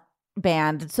not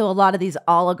banned. So a lot of these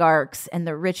oligarchs and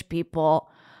the rich people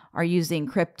are using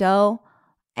crypto,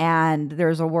 and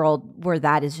there's a world where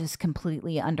that is just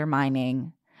completely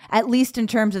undermining, at least in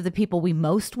terms of the people we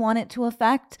most want it to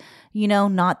affect, you know,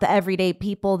 not the everyday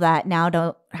people that now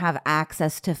don't have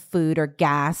access to food or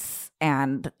gas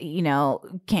and, you know,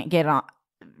 can't get on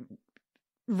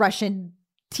Russian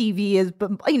TV is,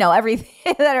 you know,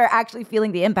 everything that are actually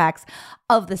feeling the impacts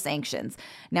of the sanctions.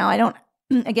 Now, I don't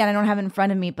have it in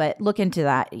front of me, but look into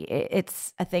that.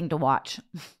 It's a thing to watch.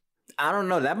 I don't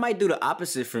know. That might do the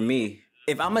opposite for me.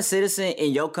 If I'm a citizen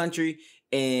in your country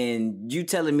and you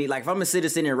telling me, like, if I'm a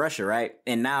citizen in Russia, right,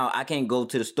 and now I can't go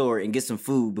to the store and get some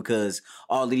food because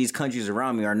all of these countries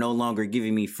around me are no longer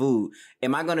giving me food,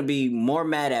 am I going to be more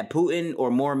mad at Putin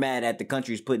or more mad at the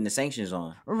countries putting the sanctions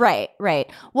on? Right.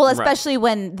 Well, especially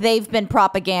when they've been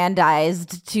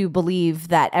propagandized to believe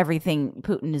that everything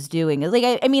Putin is doing.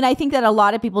 Like, I mean, I think that a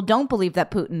lot of people don't believe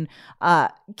that Putin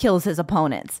kills his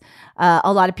opponents.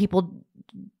 A lot of people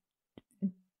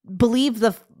believe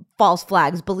the false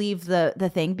flags, believe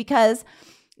the thing, because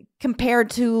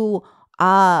compared to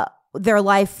their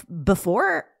life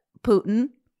before Putin,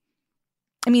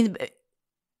 I mean,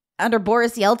 under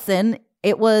Boris Yeltsin,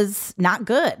 it was not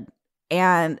good.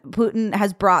 And Putin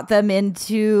has brought them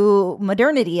into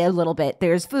modernity a little bit.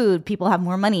 There's food, people have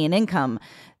more money and income.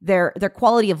 Their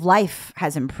quality of life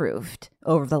has improved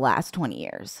over the last 20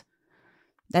 years.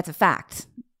 That's a fact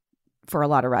for a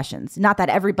lot of Russians. Not that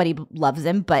everybody loves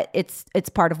him, but it's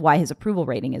part of why his approval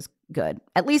rating is good.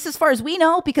 At least as far as we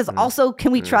know, because also,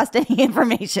 can we trust any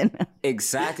information?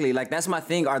 Exactly. Like, that's my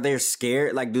thing. Are they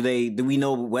scared? Like, do we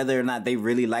know whether or not they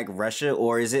really like Russia,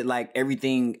 or is it like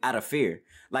everything out of fear?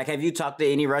 Like, have you talked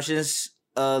to any Russians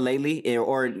lately,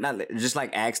 or not? Just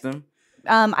like asked them?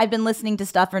 I've been listening to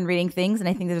stuff and reading things, and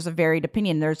I think there's a varied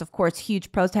opinion. There's, of course,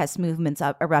 huge protest movements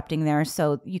erupting there,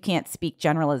 so you can't speak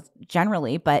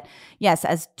generally. But yes,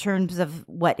 as terms of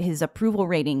what his approval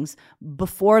ratings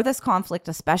before this conflict,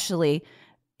 especially,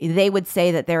 they would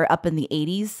say that they're up in the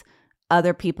 80s.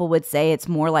 Other people would say it's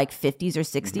more like 50s or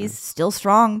 60s. Still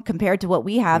strong compared to what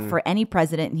we have for any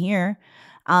president here.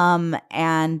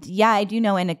 And yeah, I do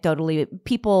know anecdotally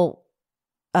people.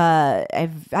 I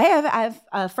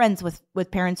have friends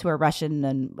with parents who are Russian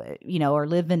and, you know, or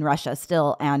live in Russia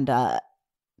still, and I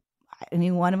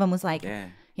mean, one of them was like,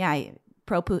 yeah,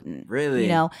 pro Putin, really, you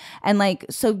know, and like,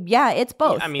 so yeah, it's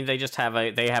both. Yeah, I mean,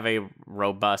 they have a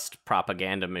robust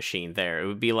propaganda machine there. It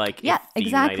would be like if the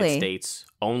United States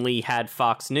only had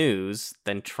Fox News,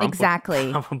 then Trump would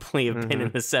probably have been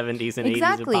in the 70s and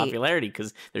 80s of popularity,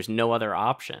 because there's no other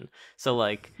option. So,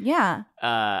 like,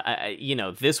 you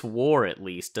know, this war at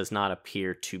least does not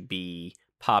appear to be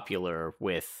popular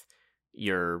with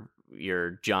your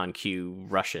John Q.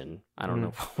 Russian. I don't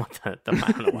know what I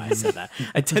don't know why I said that.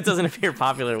 It doesn't appear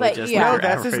popular with just your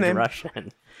average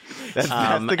Russian. That's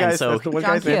the guy. So, that's the one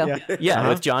guy's name. Yeah,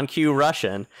 with John Q.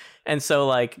 Russian. And so,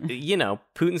 like, you know,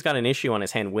 Putin's got an issue on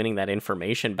his hand winning that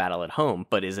information battle at home,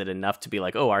 but is it enough to be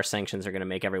like, oh, our sanctions are going to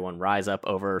make everyone rise up,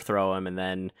 overthrow him, and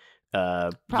then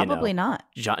probably not.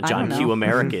 John Q.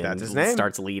 American That's his name.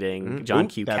 starts leading. John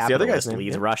Q. Capitalist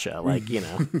leads Russia. Like, you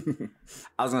know.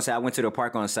 I was gonna say, I went to the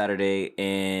park on Saturday,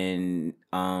 and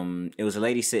it was a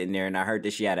lady sitting there, and I heard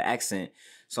that she had an accent.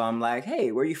 So I'm like,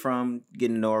 hey, where you from?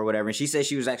 Getting to know her or whatever. And she said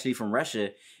she was actually from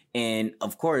Russia. And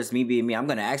of course, me being me, I'm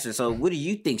gonna ask her, so what do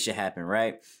you think should happen,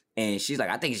 right? And she's like,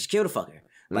 I think you should kill the fucker.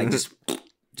 Like,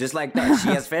 just like that. She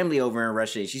has family over in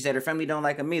Russia. She said her family don't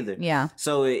like him either. Yeah.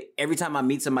 So every time I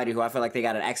meet somebody who I feel like they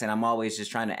got an accent, I'm always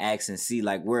just trying to ask and see,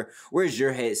 like, where's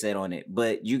your headset on it?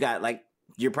 But you got, like,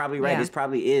 you're probably right. This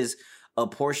probably is a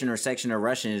portion or section of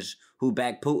Russians who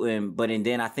back Putin, and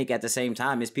then I think at the same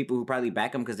time, it's people who probably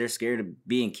back him because they're scared of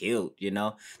being killed. You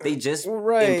know, they just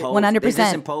impose 100%. They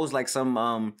just impose like some.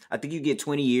 I think you get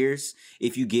 20 years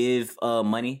if you give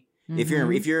money. If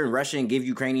you're in Russia and give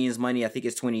Ukrainians money, I think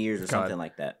it's 20 years or something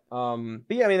like that. But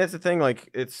yeah, I mean, that's the thing. Like,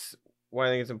 it's why I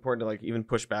think it's important to, like, even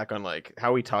push back on, like,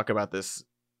 how we talk about this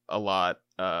a lot,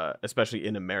 especially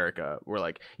in America. We're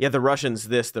like, yeah, the Russians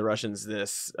this, the Russians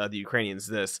this, the Ukrainians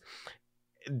this.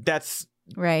 That's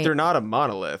Right. They're not a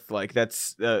monolith. Like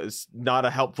that's not a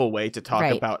helpful way to talk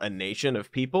Right. about a nation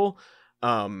of people.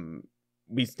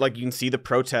 We like you can see the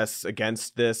protests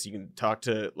against this. You can talk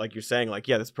to, like you're saying, like,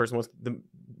 yeah, this person wants them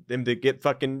to get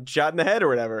fucking shot in the head or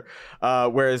whatever.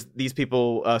 Whereas these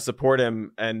people support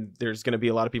him, and there's going to be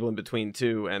a lot of people in between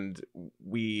too. And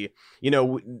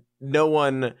no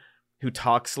one who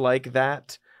talks like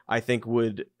that, I think,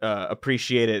 would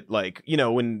appreciate it. Like,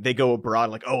 when they go abroad,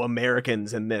 like, oh,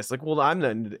 Americans and this, like, well, I'm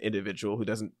the individual who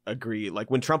doesn't agree. Like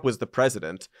when Trump was the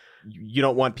president, you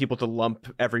don't want people to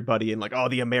lump everybody in like, oh,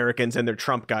 the Americans and their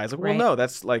Trump guys. Like, well, Right. no,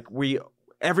 that's like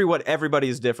everybody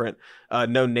is different.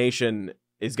 No nation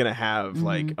is going to have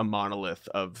like a monolith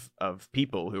of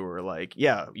people who are like,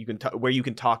 yeah, you can where you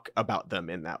can talk about them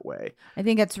in that way. I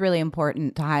think it's really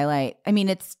important to highlight. I mean,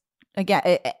 it's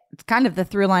kind of the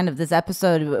through line of this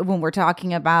episode when we're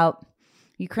talking about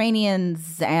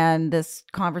Ukrainians and this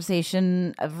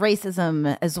conversation of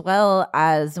racism, as well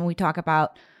as when we talk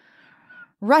about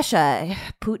Russia.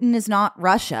 Putin is not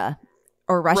Russia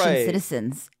or Russian Right.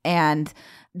 citizens, and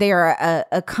they are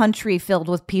a country filled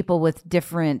with people with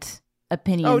different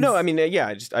opinions. Oh no, I mean,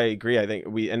 yeah, I agree. I think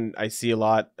I see a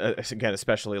lot again,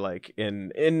 especially like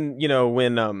in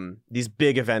when these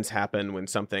big events happen, when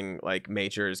something like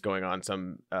major is going on,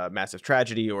 some massive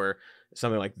tragedy or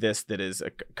something like this that is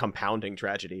a compounding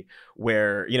tragedy,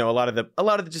 where a lot of the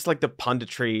just like the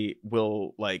punditry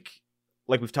will like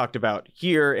we've talked about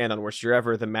here and on Worst Year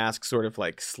Ever, the mask sort of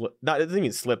like slip. Not, it doesn't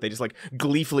even slip. They just like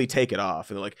gleefully take it off,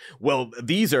 and they're like, "Well,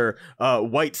 these are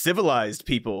white civilized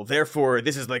people. Therefore,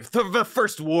 this is like the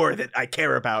first war that I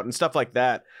care about," and stuff like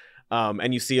that.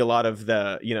 And you see a lot of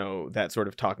the that sort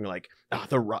of talking like,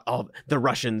 the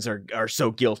Russians are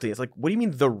so guilty. It's like, what do you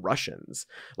mean the Russians?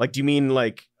 Like, do you mean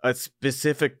like a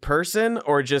specific person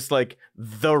or just like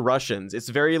the Russians? It's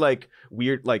very like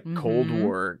weird, like Cold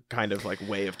War kind of like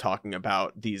way of talking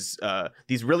about these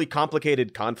really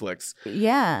complicated conflicts.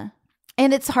 Yeah.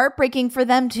 And it's heartbreaking for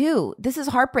them too. This is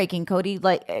heartbreaking, Cody.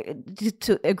 Like,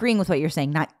 to agreeing with what you're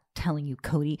saying, not telling you,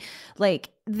 Cody,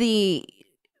 like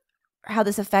how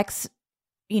this affects,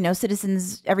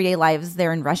 citizens' everyday lives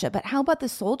there in Russia. But how about the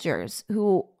soldiers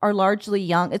who are largely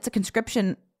young? It's a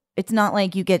conscription. It's not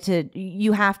like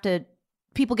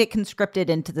people get conscripted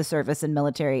into the service and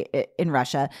military in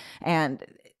Russia. And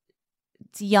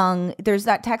it's young. There's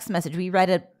that text message. We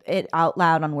read it out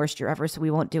loud on Worst Year Ever, so we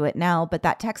won't do it now. But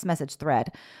that text message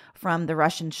thread from the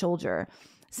Russian soldier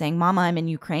saying, "Mama, I'm in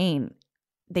Ukraine.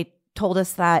 They told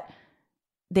us that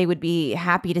they would be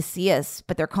happy to see us,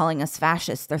 but they're calling us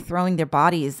fascists. They're throwing their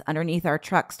bodies underneath our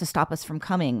trucks to stop us from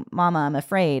coming. Mama, I'm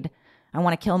afraid. I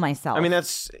want to kill myself." I mean,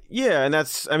 that's That's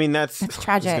tragic.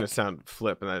 It's going to sound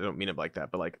flip, and I don't mean it like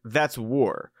that, but like that's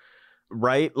war,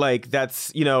 right? Like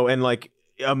that's and like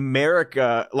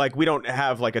America, like we don't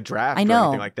have like a draft I know. or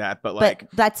anything like that, but like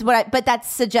but that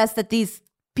suggests that these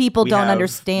people we don't have,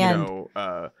 understand.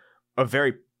 A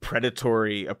very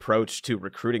predatory approach to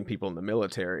recruiting people in the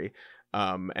military.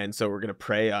 And so we're going to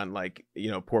prey on like,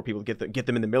 poor people, get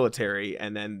them in the military,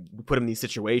 and then put them in these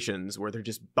situations where they're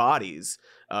just bodies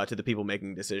to the people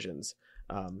making decisions.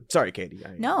 Sorry, Katie.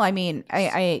 No, I mean,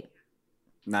 I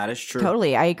Nah, that's true.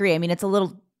 totally, I agree. I mean, it's a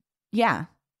little, yeah,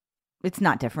 it's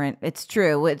not different. It's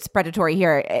true. It's predatory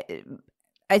here.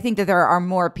 I think that there are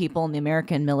more people in the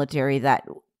American military that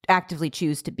actively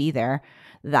choose to be there,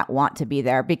 that want to be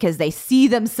there because they see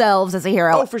themselves as a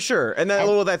hero. Oh, for sure. And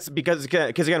that's because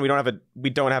again, we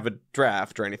don't have a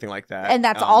draft or anything like that. And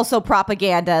that's also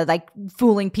propaganda, like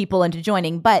fooling people into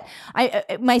joining. But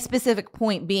my specific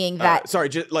point being that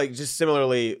just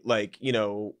similarly, like,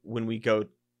 when we go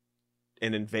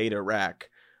and invade Iraq,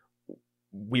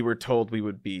 we were told we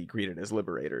would be greeted as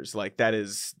liberators. Like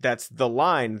that's the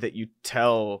line that you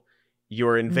tell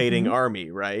your invading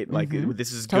army, right? Like,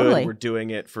 this is good. Totally. We're doing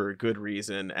it for a good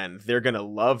reason, and they're gonna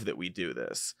love that we do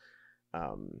this.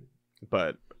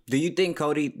 But Do you think,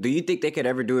 Cody? Do you think they could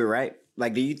ever do it right?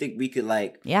 Like, do you think we could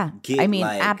get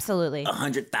absolutely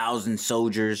 100,000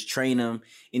 soldiers, train them,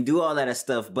 and do all that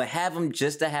stuff, but have them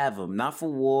just to have them, not for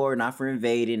war, not for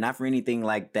invading, not for anything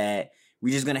like that.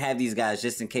 We're just gonna have these guys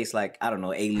just in case, like, I don't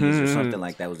know, aliens or something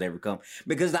like that was ever come.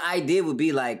 Because the idea would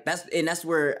be like that's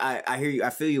where I hear you.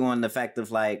 I feel you on the fact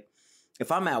of like,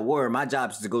 if I'm at war, my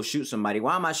job is to go shoot somebody.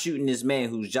 Why am I shooting this man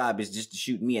whose job is just to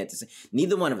shoot me at the same?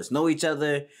 Neither one of us know each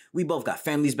other. We both got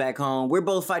families back home. We're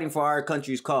both fighting for our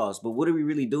country's cause. But what are we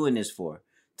really doing this for?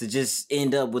 To just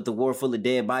end up with the war full of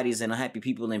dead bodies and unhappy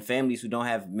people and families who don't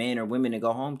have men or women to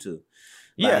go home to.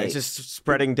 Yeah, Like, it's just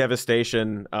spreading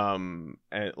devastation, and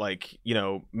like, you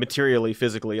know, materially,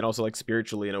 physically, and also like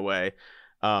spiritually in a way.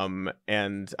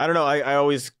 And I don't know, I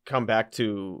always come back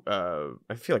to,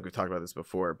 I feel like we've talked about this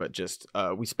before, but just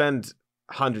we spend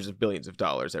hundreds of billions of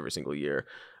dollars every single year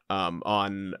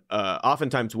on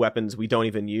oftentimes weapons we don't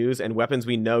even use, and weapons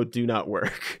we know do not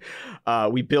work.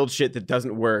 We build shit that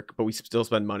doesn't work, but we still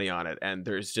spend money on it. And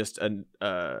there's just an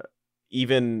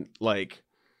even like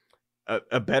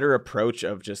a better approach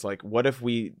of just like, what if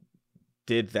we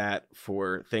did that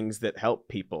for things that help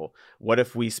people? What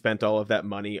if we spent all of that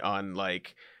money on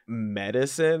like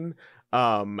medicine,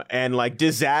 and like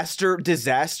disaster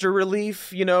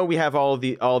relief? You know, we have all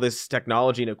this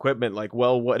technology and equipment. Like,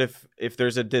 well, what if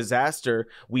there's a disaster,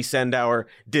 we send our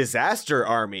disaster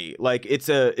army? Like, it's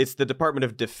the Department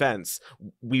of Defense.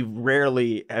 We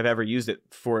rarely have ever used it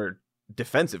for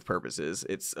defensive purposes.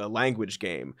 It's a language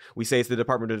game. We say it's the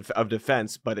Department of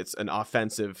Defense, but it's an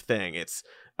offensive thing. It's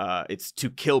to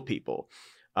kill people.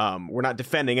 We're not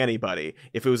defending anybody.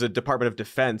 If it was a Department of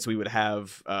Defense, we would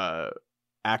have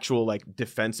actual like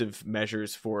defensive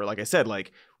measures for, like I said,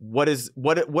 like what is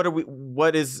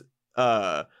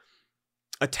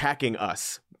attacking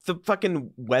us? The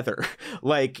fucking weather.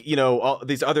 Like, you know, all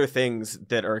these other things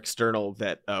that are external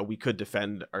that we could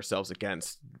defend ourselves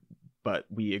against, but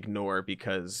we ignore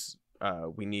because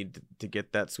we need to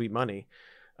get that sweet money.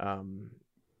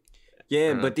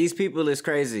 Yeah, but these people is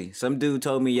crazy. Some dude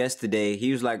told me yesterday,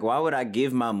 he was like, why would I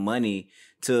give my money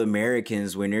to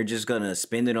Americans when they're just gonna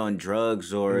spend it on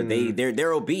drugs, or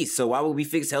they're obese? So why would we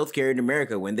fix healthcare in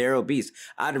America when they're obese?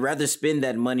 I'd rather spend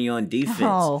that money on defense.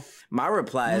 Oh. My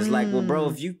reply is like, well, bro,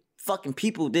 if you fucking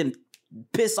people didn't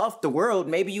piss off the world,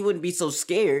 maybe you wouldn't be so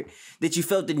scared that you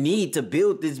felt the need to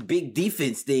build this big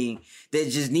defense thing that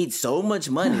just needs so much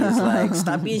money. It's like,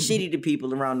 stop being shitty to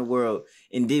people around the world,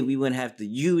 and then we wouldn't have to,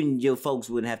 you and your folks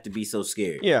wouldn't have to be so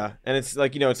scared. Yeah, and it's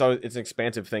like, you know, it's an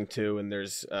expansive thing too, and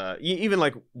there's even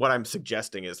like what I'm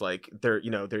suggesting is like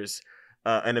there's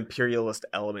an imperialist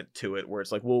element to it, where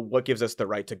it's like, well, what gives us the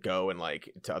right to go and like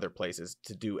to other places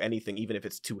to do anything, even if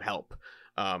it's to help?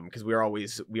 Because we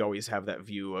always have that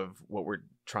view of what we're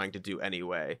trying to do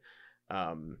anyway.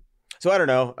 So I don't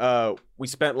know. We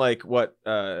spent like what,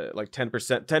 like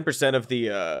 10% of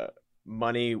the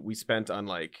money we spent on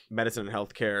like medicine and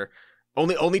healthcare.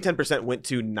 Only 10% went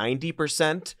to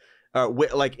 90%.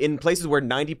 Like in places where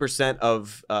 90%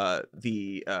 of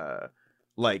the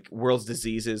like world's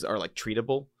diseases are like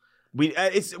treatable.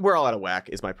 We're all out of whack,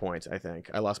 is my point. I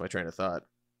think I lost my train of thought.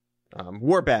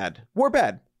 War bad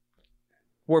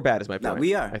is my point. No,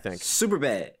 we are. I think super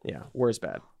bad. Yeah, war is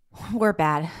bad. We're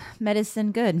bad.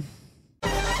 Medicine good.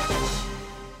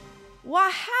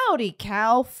 Why, howdy,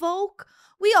 cow folk.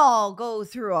 We all go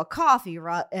through a coffee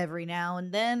rut every now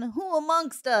and then. Who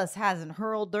amongst us hasn't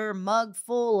hurled their mug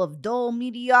full of dull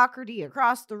mediocrity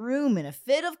across the room in a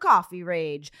fit of coffee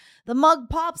rage? The mug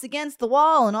pops against the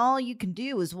wall and all you can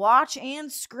do is watch and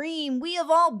scream. We have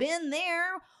all been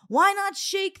there. Why not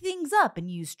shake things up and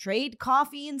use Trade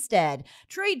Coffee instead?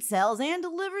 Trade sells and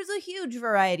delivers a huge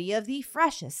variety of the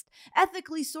freshest,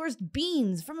 ethically sourced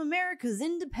beans from America's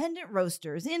independent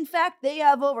roasters. In fact, they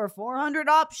have over 400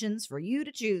 options for you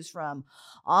to choose from.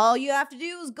 All you have to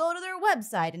do is go to their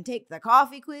website and take the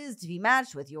coffee quiz to be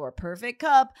matched with your perfect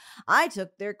cup. I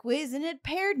took their quiz and it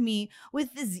paired me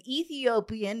with this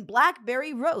Ethiopian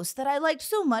blackberry roast that I liked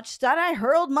so much that I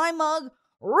hurled my mug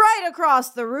right across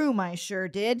the room. I sure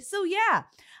did. So yeah,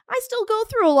 I still go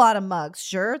through a lot of mugs.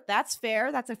 Sure, that's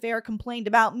fair. That's a fair complaint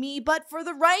about me, but for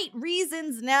the right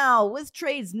reasons now. With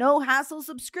Trade's no-hassle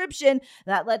subscription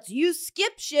that lets you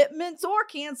skip shipments or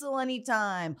cancel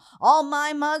anytime. All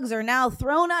my mugs are now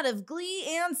thrown out of glee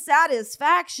and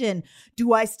satisfaction.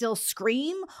 Do I still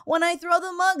scream when I throw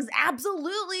the mugs?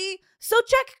 Absolutely. So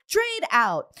check Trade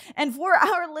out. And for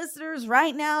our listeners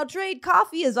right now, Trade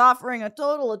Coffee is offering a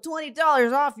total of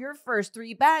 $20 off your first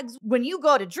 3 bags when you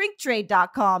go to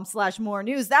drinktrade.com/more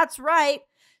news. That's right.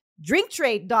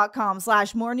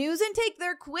 drinktrade.com/more news and take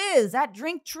their quiz at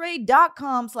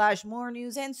drinktrade.com/more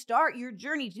news and start your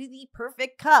journey to the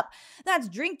perfect cup. That's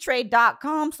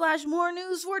drinktrade.com/more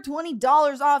news for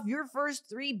 $20 off your first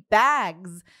 3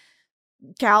 bags.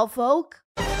 Cowfolk.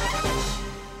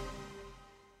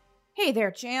 Hey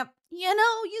there, champ. You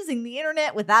know, using the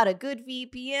internet without a good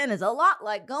VPN is a lot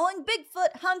like going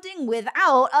Bigfoot hunting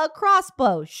without a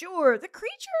crossbow. Sure, the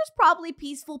creature is probably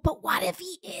peaceful, but what if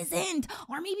he isn't?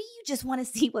 Or maybe you just want to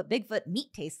see what Bigfoot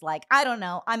meat tastes like. I don't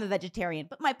know. I'm a vegetarian.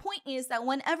 But my point is that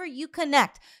whenever you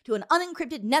connect to an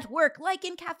unencrypted network, like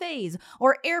in cafes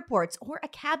or airports or a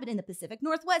cabin in the Pacific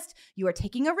Northwest, you are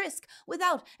taking a risk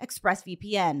without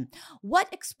ExpressVPN. What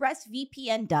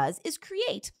ExpressVPN does is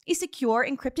create a secure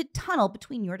encrypted tunnel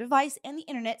between your device and the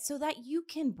internet so that you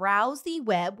can browse the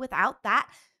web without that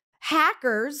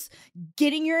hackers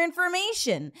getting your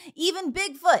information. Even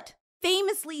Bigfoot,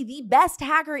 famously the best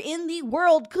hacker in the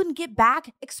world, couldn't get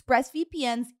back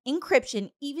ExpressVPN's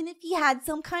encryption even if he had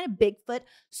some kind of Bigfoot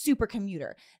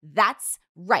supercomputer. That's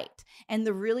right. And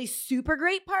the really super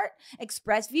great part,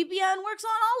 ExpressVPN works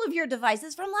on all of your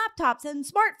devices from laptops and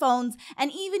smartphones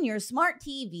and even your smart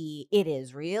TV. It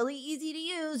is really easy to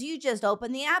use. You just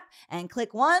open the app and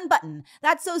click one button.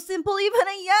 That's so simple even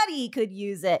a Yeti could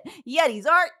use it. Yetis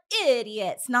are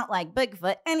idiots, not like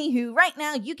Bigfoot. Anywho, right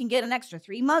now you can get an extra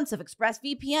 3 months of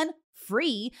ExpressVPN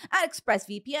free at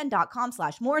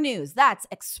expressvpn.com/more news. That's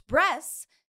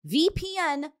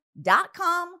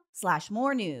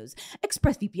expressvpn.com/more news.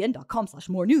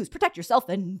 expressvpn.com/more news. Protect yourself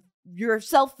and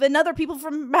other people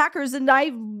from hackers. And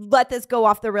I let this go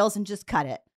off the rails and just cut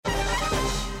it.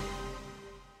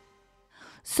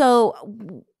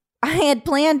 So I had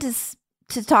planned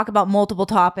to talk about multiple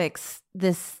topics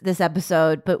this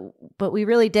episode, but we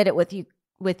really did it with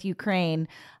Ukraine.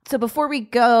 So before we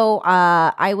go,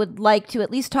 I would like to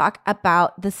at least talk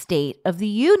about the State of the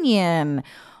Union,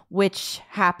 which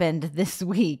happened this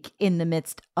week in the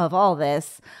midst of all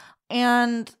this.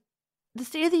 And the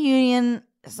State of the Union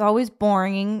is always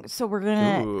boring, so we're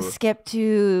going to skip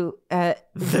to the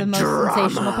most drama.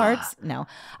 sensational parts. No.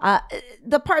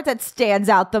 The part that stands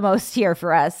out the most here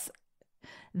for us,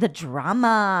 the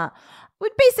drama.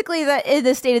 Basically, in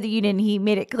the State of the Union, he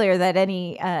made it clear that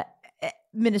any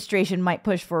administration might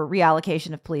push for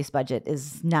reallocation of police budget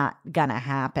is not gonna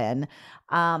happen.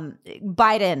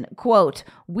 Biden, quote,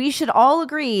 "We should all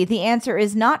agree the answer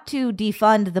is not to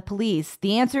defund the police.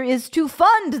 The answer is to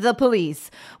fund the police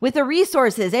with the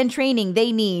resources and training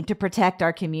they need to protect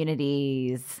our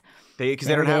communities." Because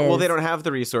they don't have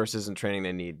the resources and training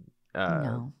they need.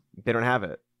 No. They don't have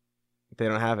it. They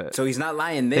don't have it. So he's not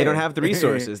lying there. They don't have the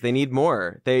resources. They need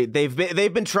more. They've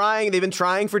been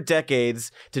trying for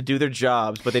decades to do their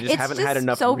jobs, but they just haven't had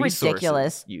enough so resources.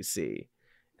 Ridiculous. You see,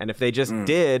 and if they just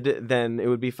did, then it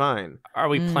would be fine. Are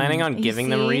we planning on you giving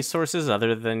them see? resources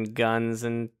other than guns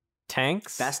and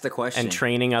tanks? That's the question. And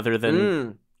training other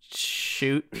than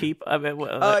shoot people?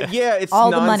 Yeah, it's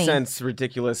All the money. nonsense,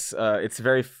 ridiculous. It's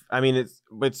very.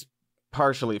 It's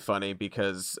partially funny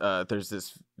because there's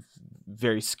this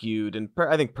very skewed and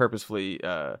I think purposefully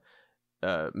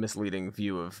misleading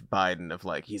view of Biden of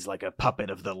like he's like a puppet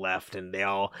of the left and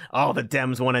all the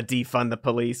Dems want to defund the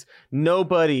police.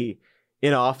 Nobody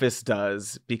in office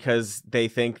does because they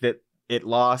think that it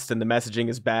lost and the messaging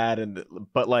is bad.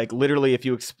 But like literally, if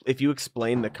you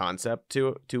explain the concept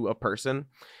to a person,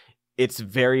 it's a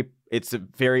very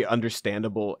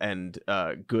understandable and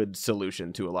good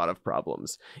solution to a lot of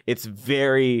problems. It's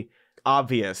very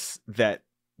obvious that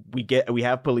we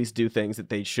have police do things that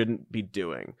they shouldn't be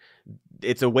doing.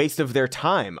 It's a waste of their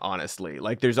time, honestly.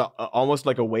 Like there's almost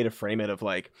like a way to frame it of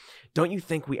like, don't you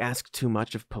think we ask too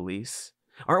much of police?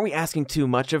 Aren't we asking too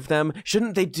much of them?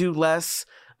 Shouldn't they do less?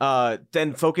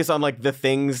 Then focus on like the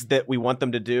things that we want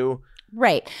them to do.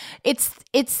 Right. It's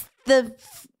the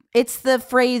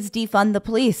phrase defund the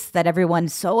police that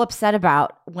everyone's so upset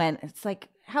about when it's like,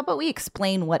 how about we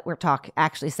explain what we're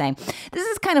actually saying? This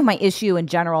is kind of my issue in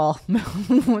general.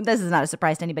 This is not a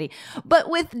surprise to anybody. But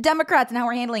with Democrats and how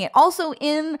we're handling it. Also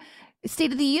in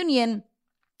State of the Union,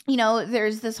 you know,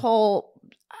 there's this whole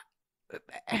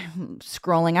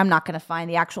scrolling. I'm not going to find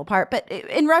the actual part. But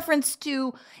in reference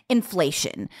to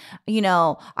inflation, you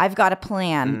know, I've got a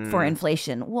plan for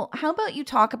inflation. Well, how about you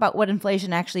talk about what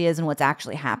inflation actually is and what's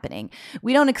actually happening?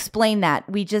 We don't explain that.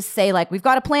 We just say, like, we've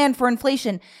got a plan for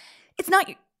inflation. It's not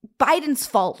Biden's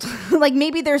fault. Like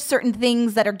maybe there's certain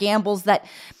things that are gambles that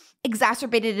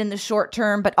exacerbated in the short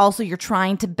term, but also you're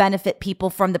trying to benefit people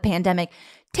from the pandemic.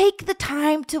 Take the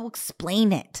time to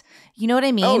explain it. You know what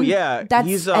I mean? Oh yeah,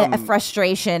 that's a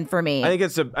frustration for me. I think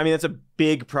it's a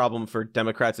big problem for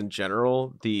Democrats in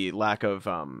general. The lack of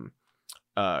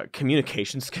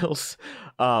communication skills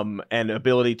and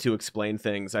ability to explain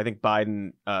things. I think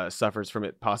Biden suffers from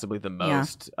it possibly the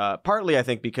most. Partly, I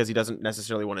think, because he doesn't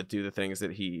necessarily want to do the things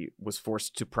that he was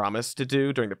forced to promise to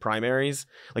do during the primaries.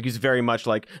 Like, he's very much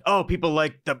like, oh, people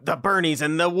like the Bernies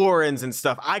and the Warrens and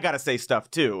stuff. I got to say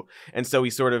stuff, too. And so he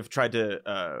sort of tried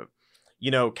to,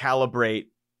 calibrate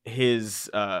his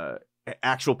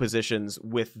actual positions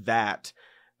with that.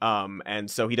 And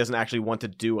so he doesn't actually want to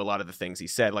do a lot of the things he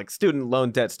said, like student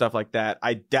loan debt, stuff like that.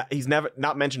 He's never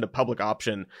not mentioned a public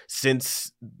option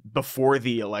since before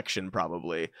the election,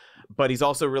 probably. But he's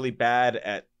also really bad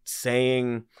at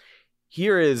saying,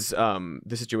 here is the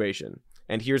situation,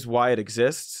 and here's why it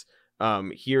exists.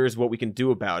 Here's what we can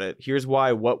do about it. Here's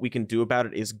why what we can do about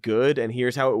it is good, and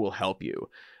here's how it will help you.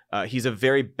 He's a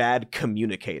very bad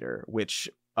communicator, which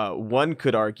one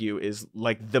could argue is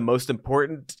like the most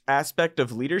important aspect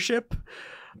of leadership.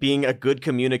 Being a good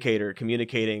communicator,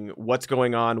 communicating what's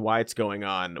going on, why it's going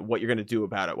on, what you're going to do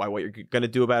about it, why what you're going to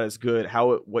do about it is good,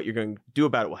 what you're going to do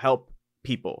about it will help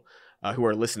people who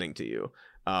are listening to you.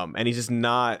 And he's just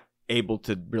not able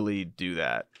to really do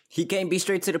that. He can't be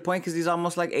straight to the point because he's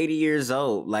almost like 80 years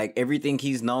old. Like, everything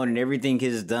he's known and everything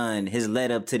he's done has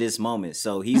led up to this moment.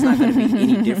 So he's not going to be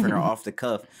any different or off the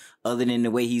cuff other than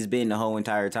the way he's been the whole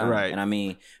entire time. Right. And I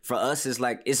mean, for us, it's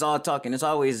like, it's all talk, and it's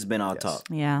always been all talk.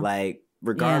 Yeah. Like,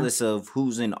 regardless of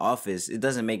who's in office, it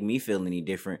doesn't make me feel any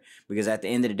different, because at the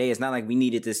end of the day, it's not like we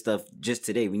needed this stuff just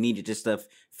today. We needed this stuff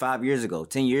 5 years ago,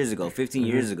 10 years ago, 15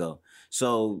 years ago.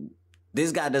 So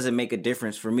this guy doesn't make a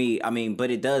difference for me. I mean,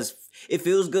 but it does. It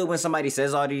feels good when somebody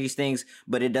says all of these things,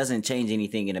 but it doesn't change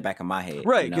anything in the back of my head.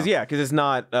 Right, because it's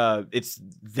not, it's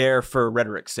there for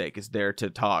rhetoric's sake. It's there to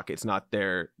talk. It's not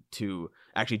there to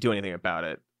actually do anything about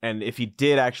it. And if he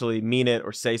did actually mean it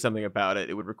or say something about it,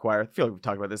 it would require, I feel like we've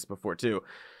talked about this before too,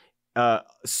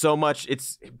 so much.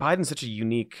 Biden's such a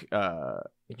unique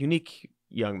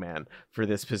young man for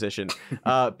this position,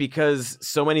 because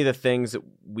so many of the things that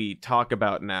we talk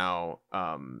about now,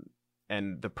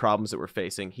 and the problems that we're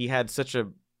facing, he had such a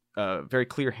very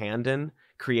clear hand in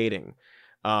creating.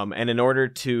 And in order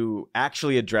to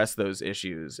actually address those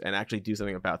issues and actually do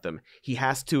something about them, he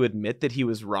has to admit that he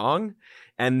was wrong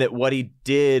and that what he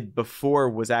did before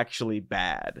was actually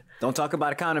bad. Don't talk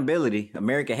about accountability.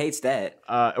 America hates that.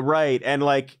 Right. And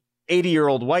like,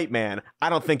 80-year-old white man, I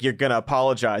don't think you're gonna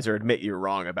apologize or admit you're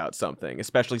wrong about something,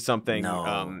 especially something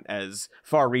as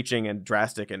far-reaching and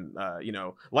drastic and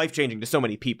life-changing to so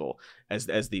many people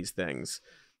as these things.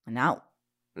 Not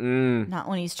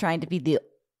when he's trying to be the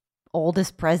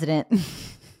oldest president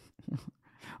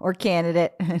or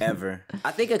candidate ever.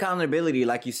 I think accountability,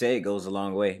 like you said, goes a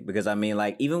long way, because I mean,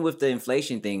 like, even with the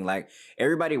inflation thing, like,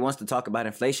 everybody wants to talk about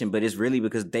inflation, but it's really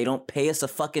because they don't pay us a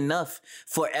fuck enough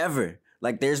forever.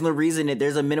 Like, there's no reason that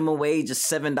there's a minimum wage of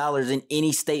 $7 in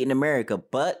any state in America,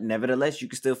 but nevertheless, you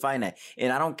can still find that.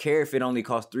 And I don't care if it only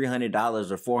costs $300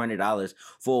 or $400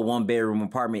 for a one-bedroom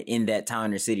apartment in that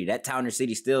town or city. That town or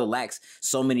city still lacks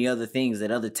so many other things that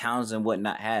other towns and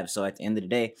whatnot have. So at the end of the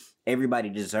day, everybody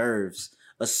deserves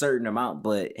a certain amount.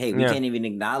 But hey, we can't even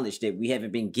acknowledge that we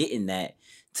haven't been getting that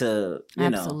to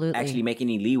actually make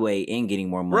any leeway in getting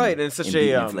more money. Right, and it's such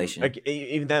a inflation. Like,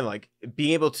 even then, like,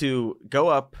 being able to go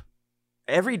up.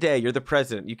 Every day, you're the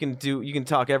president. You can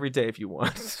talk every day if you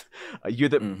want. You're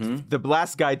the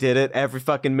last guy did it every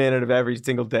fucking minute of every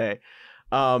single day.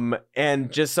 And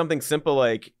just something simple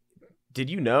like, did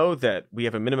you know that we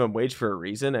have a minimum wage for a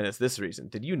reason? And it's this reason.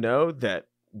 Did you know that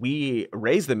we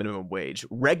raise the minimum wage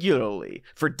regularly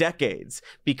for decades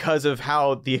because of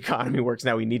how the economy works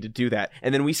now? We need to do that.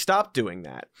 And then we stopped doing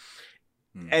that.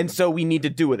 And so we need to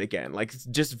do it again. Like,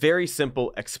 just very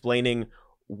simple explaining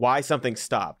why something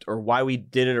stopped, or why we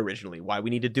did it originally, why we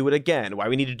need to do it again, why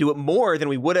we need to do it more than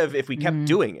we would have if we kept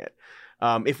doing it.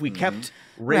 If we kept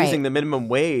raising the minimum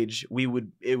wage,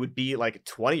 it would be like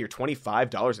 $20 or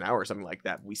 $25 an hour or something like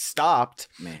that. We stopped.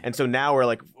 And so now we're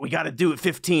like, we got to do it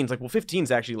 15. It's like, well, 15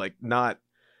 is actually like not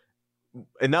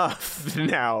enough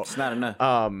now. It's not enough.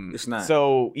 It's not.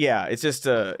 So yeah, it's just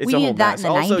it's a whole mess.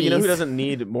 Also, you know who doesn't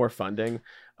need more funding?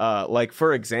 Like,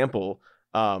 for example,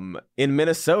 in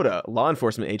Minnesota, law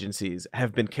enforcement agencies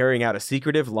have been carrying out a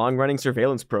secretive, long-running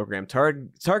surveillance program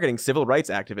targeting civil rights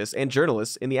activists and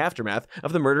journalists in the aftermath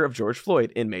of the murder of George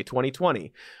Floyd in May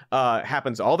 2020.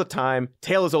 Happens all the time.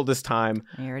 Tale as old as time.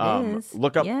 There it is.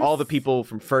 Look up all the people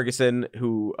from Ferguson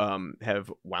who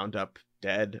have wound up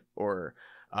dead, or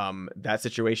that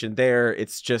situation there.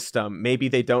 It's just maybe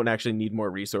they don't actually need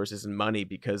more resources and money,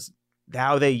 because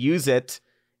how they use it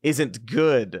isn't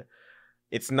good.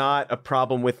 It's not a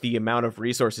problem with the amount of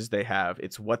resources they have.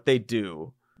 It's what they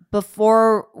do.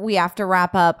 Before we have to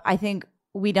wrap up, I think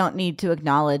we don't need to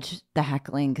acknowledge the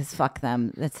heckling because fuck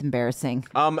them. That's embarrassing.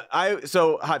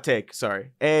 So hot take.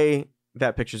 Sorry.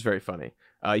 That picture's very funny.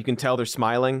 You can tell they're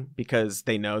smiling because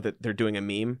they know that they're doing a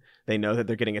meme. They know that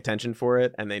they're getting attention for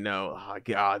it, and they know, oh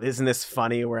God, isn't this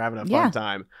funny? We're having a fun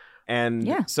time.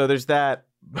 And so there's that.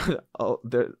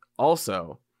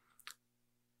 Also,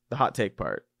 the hot take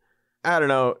part. I don't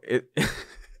know.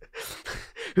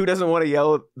 Who doesn't want to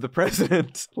yell at the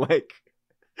president? Like,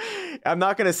 I'm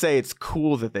not going to say it's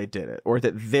cool that they did it or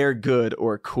that they're good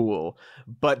or cool,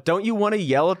 but don't you want to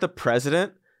yell at the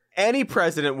president? Any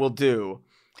president will do.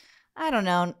 I don't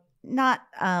know. Not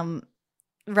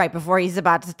right before he's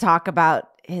about to talk about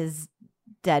his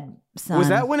dead son. Was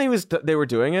that when they were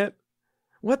doing it?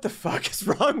 What the fuck is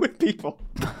wrong with people?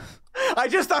 I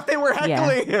just thought they were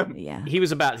heckling him. Yeah. He was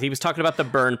talking about the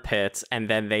burn pits, and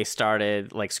then they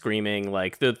started like screaming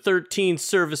like the 13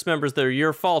 service members, they're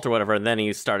your fault or whatever. And then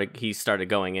he started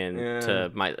going in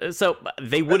to my. So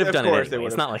they would have done it anyway.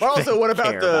 It's not like. But also, what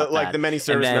about the many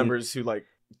service members who like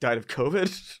died of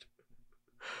COVID?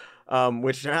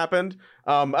 Which happened.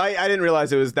 I didn't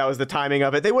realize that was the timing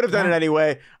of it. They would have done it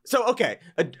anyway. So okay,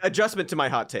 adjustment to my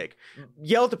hot take.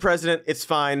 Yell at the president. It's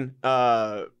fine.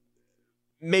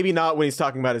 Maybe not when he's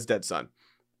talking about his dead son.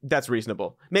 That's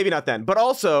reasonable. Maybe not then. But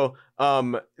also,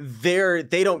 they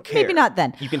don't care. Maybe not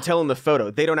then. You can tell in the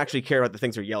photo they don't actually care about the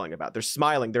things they're yelling about. They're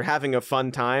smiling. They're having a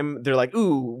fun time. They're like,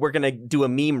 "Ooh, we're gonna do a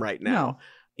meme right now." No.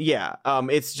 Yeah.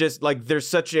 It's just like they're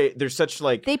such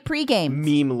like they pregame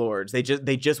meme lords. They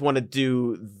just want to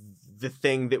do the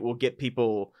thing that will get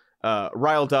people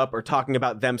riled up or talking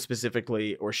about them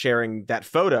specifically or sharing that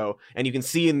photo, and you can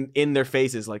see in their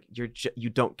faces like you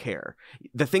don't care.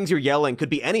 The things you're yelling could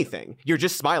be anything. You're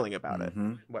just smiling about it.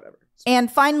 Whatever.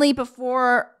 And finally,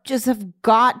 just have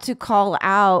got to call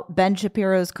out Ben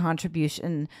Shapiro's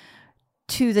contribution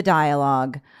to the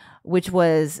dialogue, which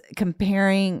was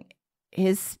comparing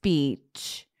his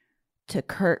speech to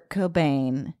Kurt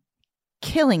Cobain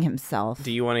killing himself.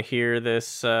 Do you want to hear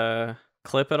this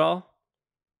clip at all?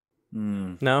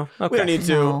 No? Okay. We don't need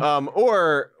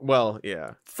to.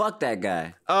 Yeah. Fuck that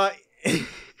guy.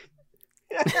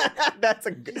 That's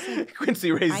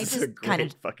Quincy raises a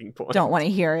great fucking point. Don't want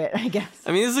to hear it, I guess.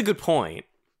 I mean, this is a good point.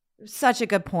 Such a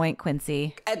good point,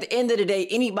 Quincy. At the end of the day,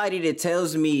 anybody that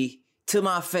tells me to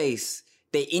my face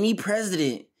that any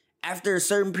president after a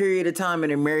certain period of time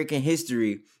in American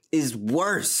history is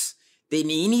worse than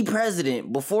any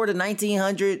president before the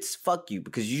 1900s, fuck you,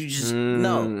 because you just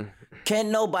know.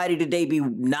 Can nobody today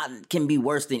can be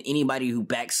worse than anybody who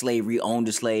backed slavery, owned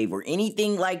a slave, or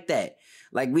anything like that.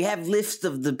 Like, we have lists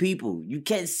of the people. You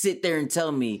can't sit there and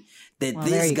tell me that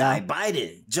this guy,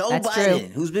 Biden, That's Biden, true.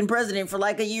 Who's been president for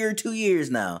like a year or 2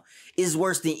 years now, is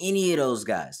worse than any of those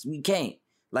guys. We can't.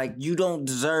 Like, you don't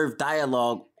deserve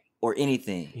dialogue or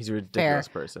anything. He's a ridiculous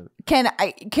person. Can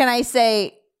I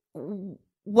say,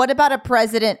 what about a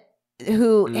president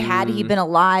who, had he been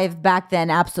alive back then,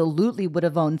 absolutely would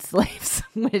have owned slaves,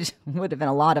 which would have been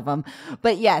a lot of them.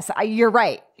 But yes, you're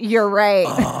right. You're right.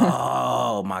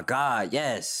 Oh my God,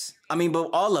 yes. I mean, but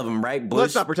all of them, right? Bush,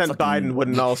 let's not pretend Biden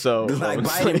wouldn't also. Like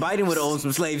Biden would own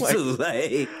some slaves too.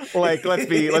 Like let's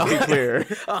be clear.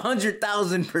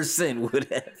 100,000% would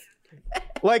have.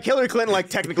 Like Hillary Clinton, like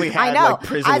technically had. I know. Like,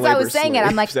 prison As I was saying it,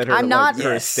 I'm like, I'm not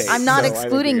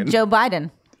excluding Joe Biden.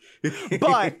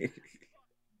 But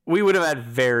we would have had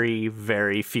very,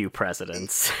 very few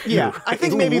presidents. Yeah, I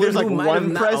think maybe there's like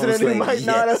one president who might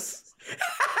not have.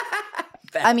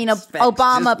 I mean,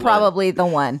 Obama probably the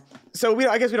one. So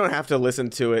I guess we don't have to listen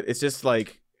to it. It's just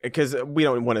like, because we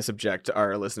don't want to subject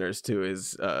our listeners to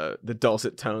his the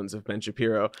dulcet tones of Ben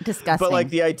Shapiro. Disgusting. But like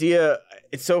the idea,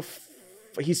 it's so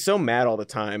he's so mad all the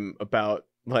time about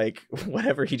like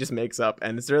whatever he just makes up,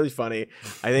 and it's really funny.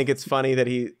 I think it's funny that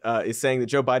he is saying that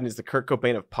Joe Biden is the Kurt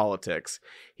Cobain of politics.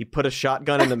 He put a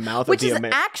shotgun in the mouth of the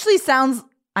American. Actually sounds.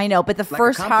 I know, but the like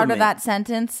first part of that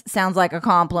sentence sounds like a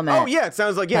compliment. Oh yeah, it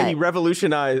sounds like he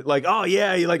revolutionized. Like, oh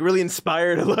yeah, he like really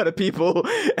inspired a lot of people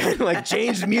and like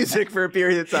changed music for a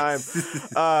period of time.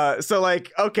 So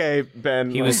like, okay,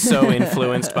 Ben, he was so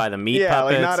influenced by the meat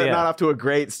puppets. Like not off to a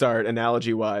great start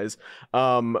analogy wise.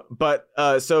 But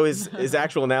so his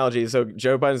actual analogy. So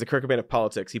Joe Biden's the Kurt Cobain of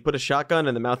politics. He put a shotgun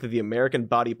in the mouth of the American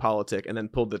body politic and then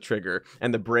pulled the trigger,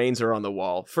 and the brains are on the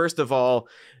wall. First of all.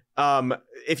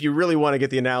 If you really want to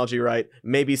get the analogy right,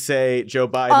 maybe say Joe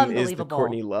Biden is the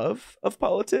Courtney Love of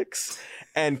politics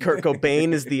and Kurt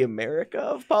Cobain is the America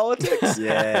of politics.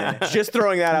 Yeah. Just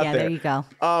throwing that out there. There you go.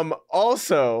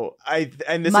 Also,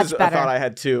 this Much is better. a thought I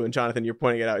had too, and Jonathan, you're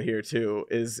pointing it out here too,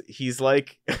 is he's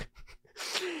like,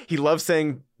 he loves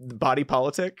saying body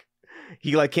politic.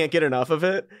 he like can't get enough of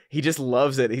it. He just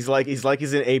loves it. He's in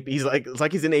AP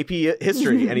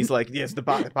history, and he's like, yes, the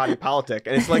body politic,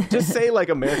 and it's like, just say like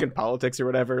American politics or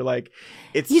whatever. Like,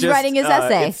 he's writing his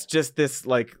essay. It's just this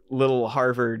like little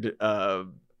Harvard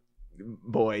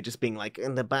boy just being like,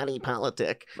 in the body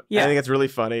politic. Yeah. I think it's really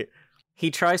funny.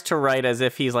 He tries to write as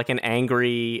if he's like an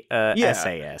angry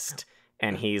essayist.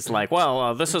 And he's like,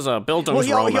 well, this is a Bildungsroman.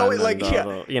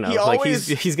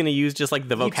 He's going to use just like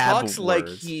the vocab He talks words. like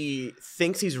he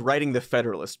thinks he's writing the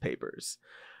Federalist Papers.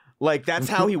 Like, that's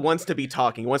how he wants to be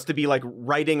talking. He wants to be like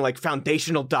writing like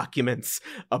foundational documents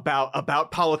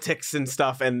about politics and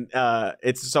stuff. And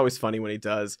it's just always funny when he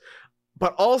does.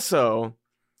 But also,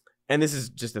 and this is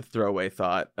just a throwaway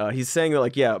thought, he's saying that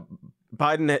like, yeah,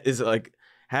 Biden is like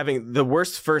having the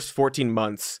worst first 14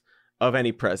 months of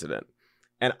any president.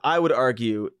 And I would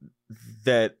argue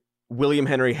that William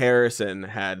Henry Harrison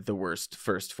had the worst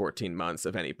first 14 months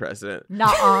of any president.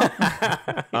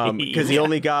 Nuh-uh. Because he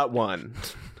only got one.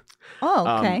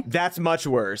 Oh, okay. That's much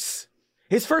worse.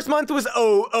 His first month was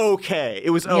okay. It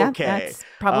was okay. Yeah, that's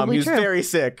probably he was true. very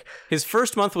sick. His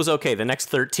first month was okay. The next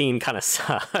 13 kind of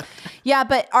sucked. Yeah,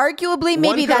 but arguably, maybe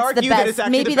One could that's argue the that best. it's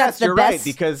actually Maybe the that's best. the You're best. right,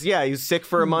 because he was sick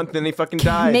for a month and then he fucking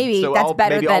died. Maybe so that's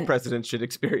better maybe than- all presidents should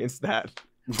experience that.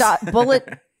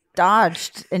 Bullet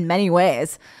dodged in many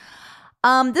ways.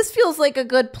 This feels like a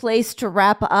good place to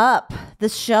wrap up the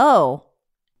show.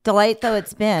 Delight though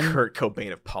it's been. Kurt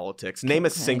Cobain of politics. Name a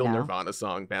single know. Nirvana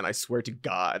song, man. I swear to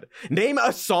God. Name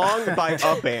a song by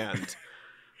a band.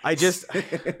 I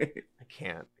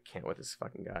can't with this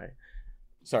fucking guy.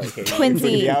 Sorry, Katie.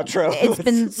 Quincy, The outro.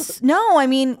 it's been no. I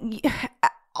mean,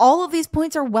 all of these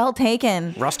points are well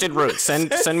taken. Rusted Roots. Send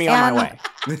me on my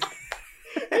way.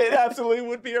 It absolutely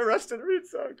would be a Rusted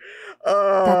Roots song.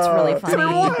 That's really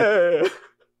funny.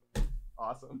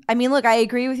 Awesome. I mean, look, I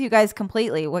agree with you guys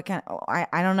completely. What kind?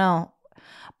 I don't know,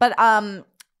 but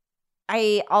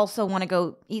I also want to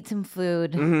go eat some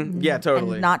food. Mhm. Yeah,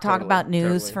 totally. And not talk Totally, about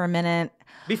news totally. for a minute.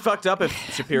 Be fucked up if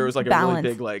Shapiro was like a Balance.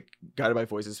 really big like Guided by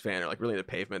Voices fan or like really into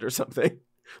Pavement or something.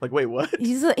 Like, wait, what?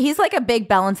 He's like a big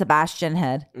Bell and Sebastian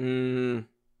head.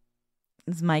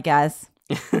 Is my guess.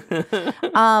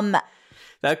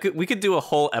 We could do a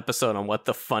whole episode on what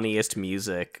the funniest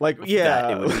music, Like, that yeah.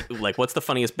 it would be, like what's the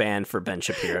funniest band for Ben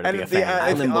Shapiro to And be a fan of?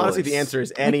 Island honestly, Boys. the answer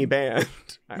is any band.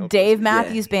 I don't Dave think-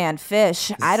 Matthews Band,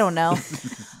 Fish. I don't know.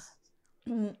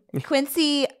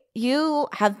 Quincy, you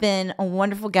have been a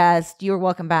wonderful guest. You're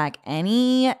welcome back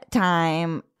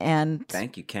anytime. And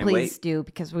Thank you. Can't please wait. do,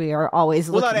 because we are always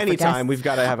Well, looking not for any time. guests. We've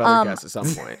got to have other guests at some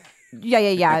point.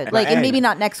 Yeah. Like, and maybe And-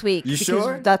 not next week. You because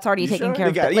sure? That's already You taken sure? care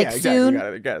of. We got, But, like, yeah, exactly. soon. We got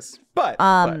other guests. But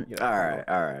you know. All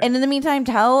right. And in the meantime,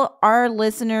 tell our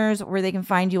listeners where they can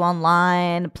find you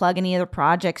online, plug any other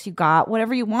projects you got,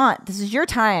 whatever you want. This is your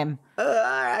time.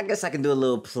 I guess I can do a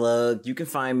little plug. You can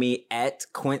find me at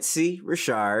Quincy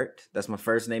Richard. That's my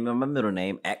first name and my middle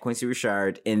name, at Quincy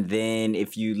Richard. And then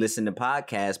if you listen to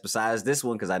podcasts besides this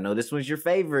one, because I know this one's your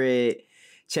favorite,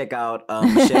 check out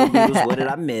Michelle Beatles, What Did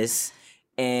I Miss?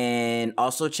 And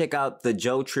also check out the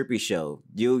Joe Trippy Show.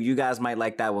 You guys might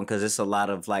like that one because it's a lot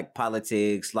of like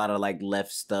politics, a lot of like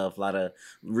left stuff, a lot of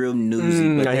real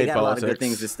newsy. But I they hate got a lot of good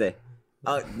politics. things to say.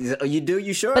 You do?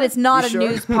 You sure? But it's not You a sure?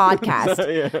 news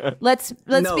podcast. Yeah. Let's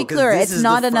No, be 'cause clear. this It's is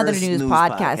not the another first news news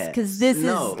podcast because this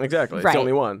No. is Exactly. It's Right. the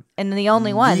only one. and the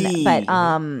only one.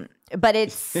 Yeah. But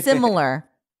it's similar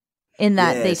in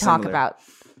that Yeah, they talk similar. about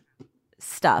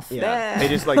stuff. Yeah. They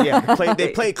just they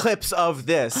play clips of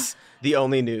this, the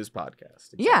only news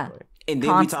podcast. Yeah. Exactly. And then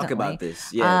we talk Constantly. about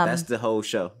this. Yeah, Um, that's the whole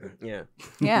show. Yeah.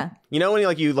 Yeah. You know when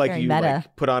you Very meta.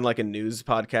 put on like a news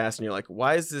podcast and you're like,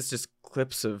 why is this just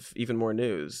clips of even more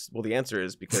news? Well, the answer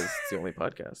is because it's the only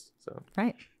podcast. So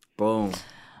Right. Boom.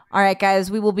 All right, guys.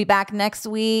 We will be back next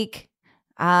week.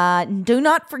 Do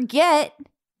not forget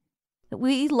that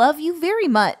we love you very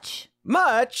much.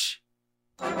 much.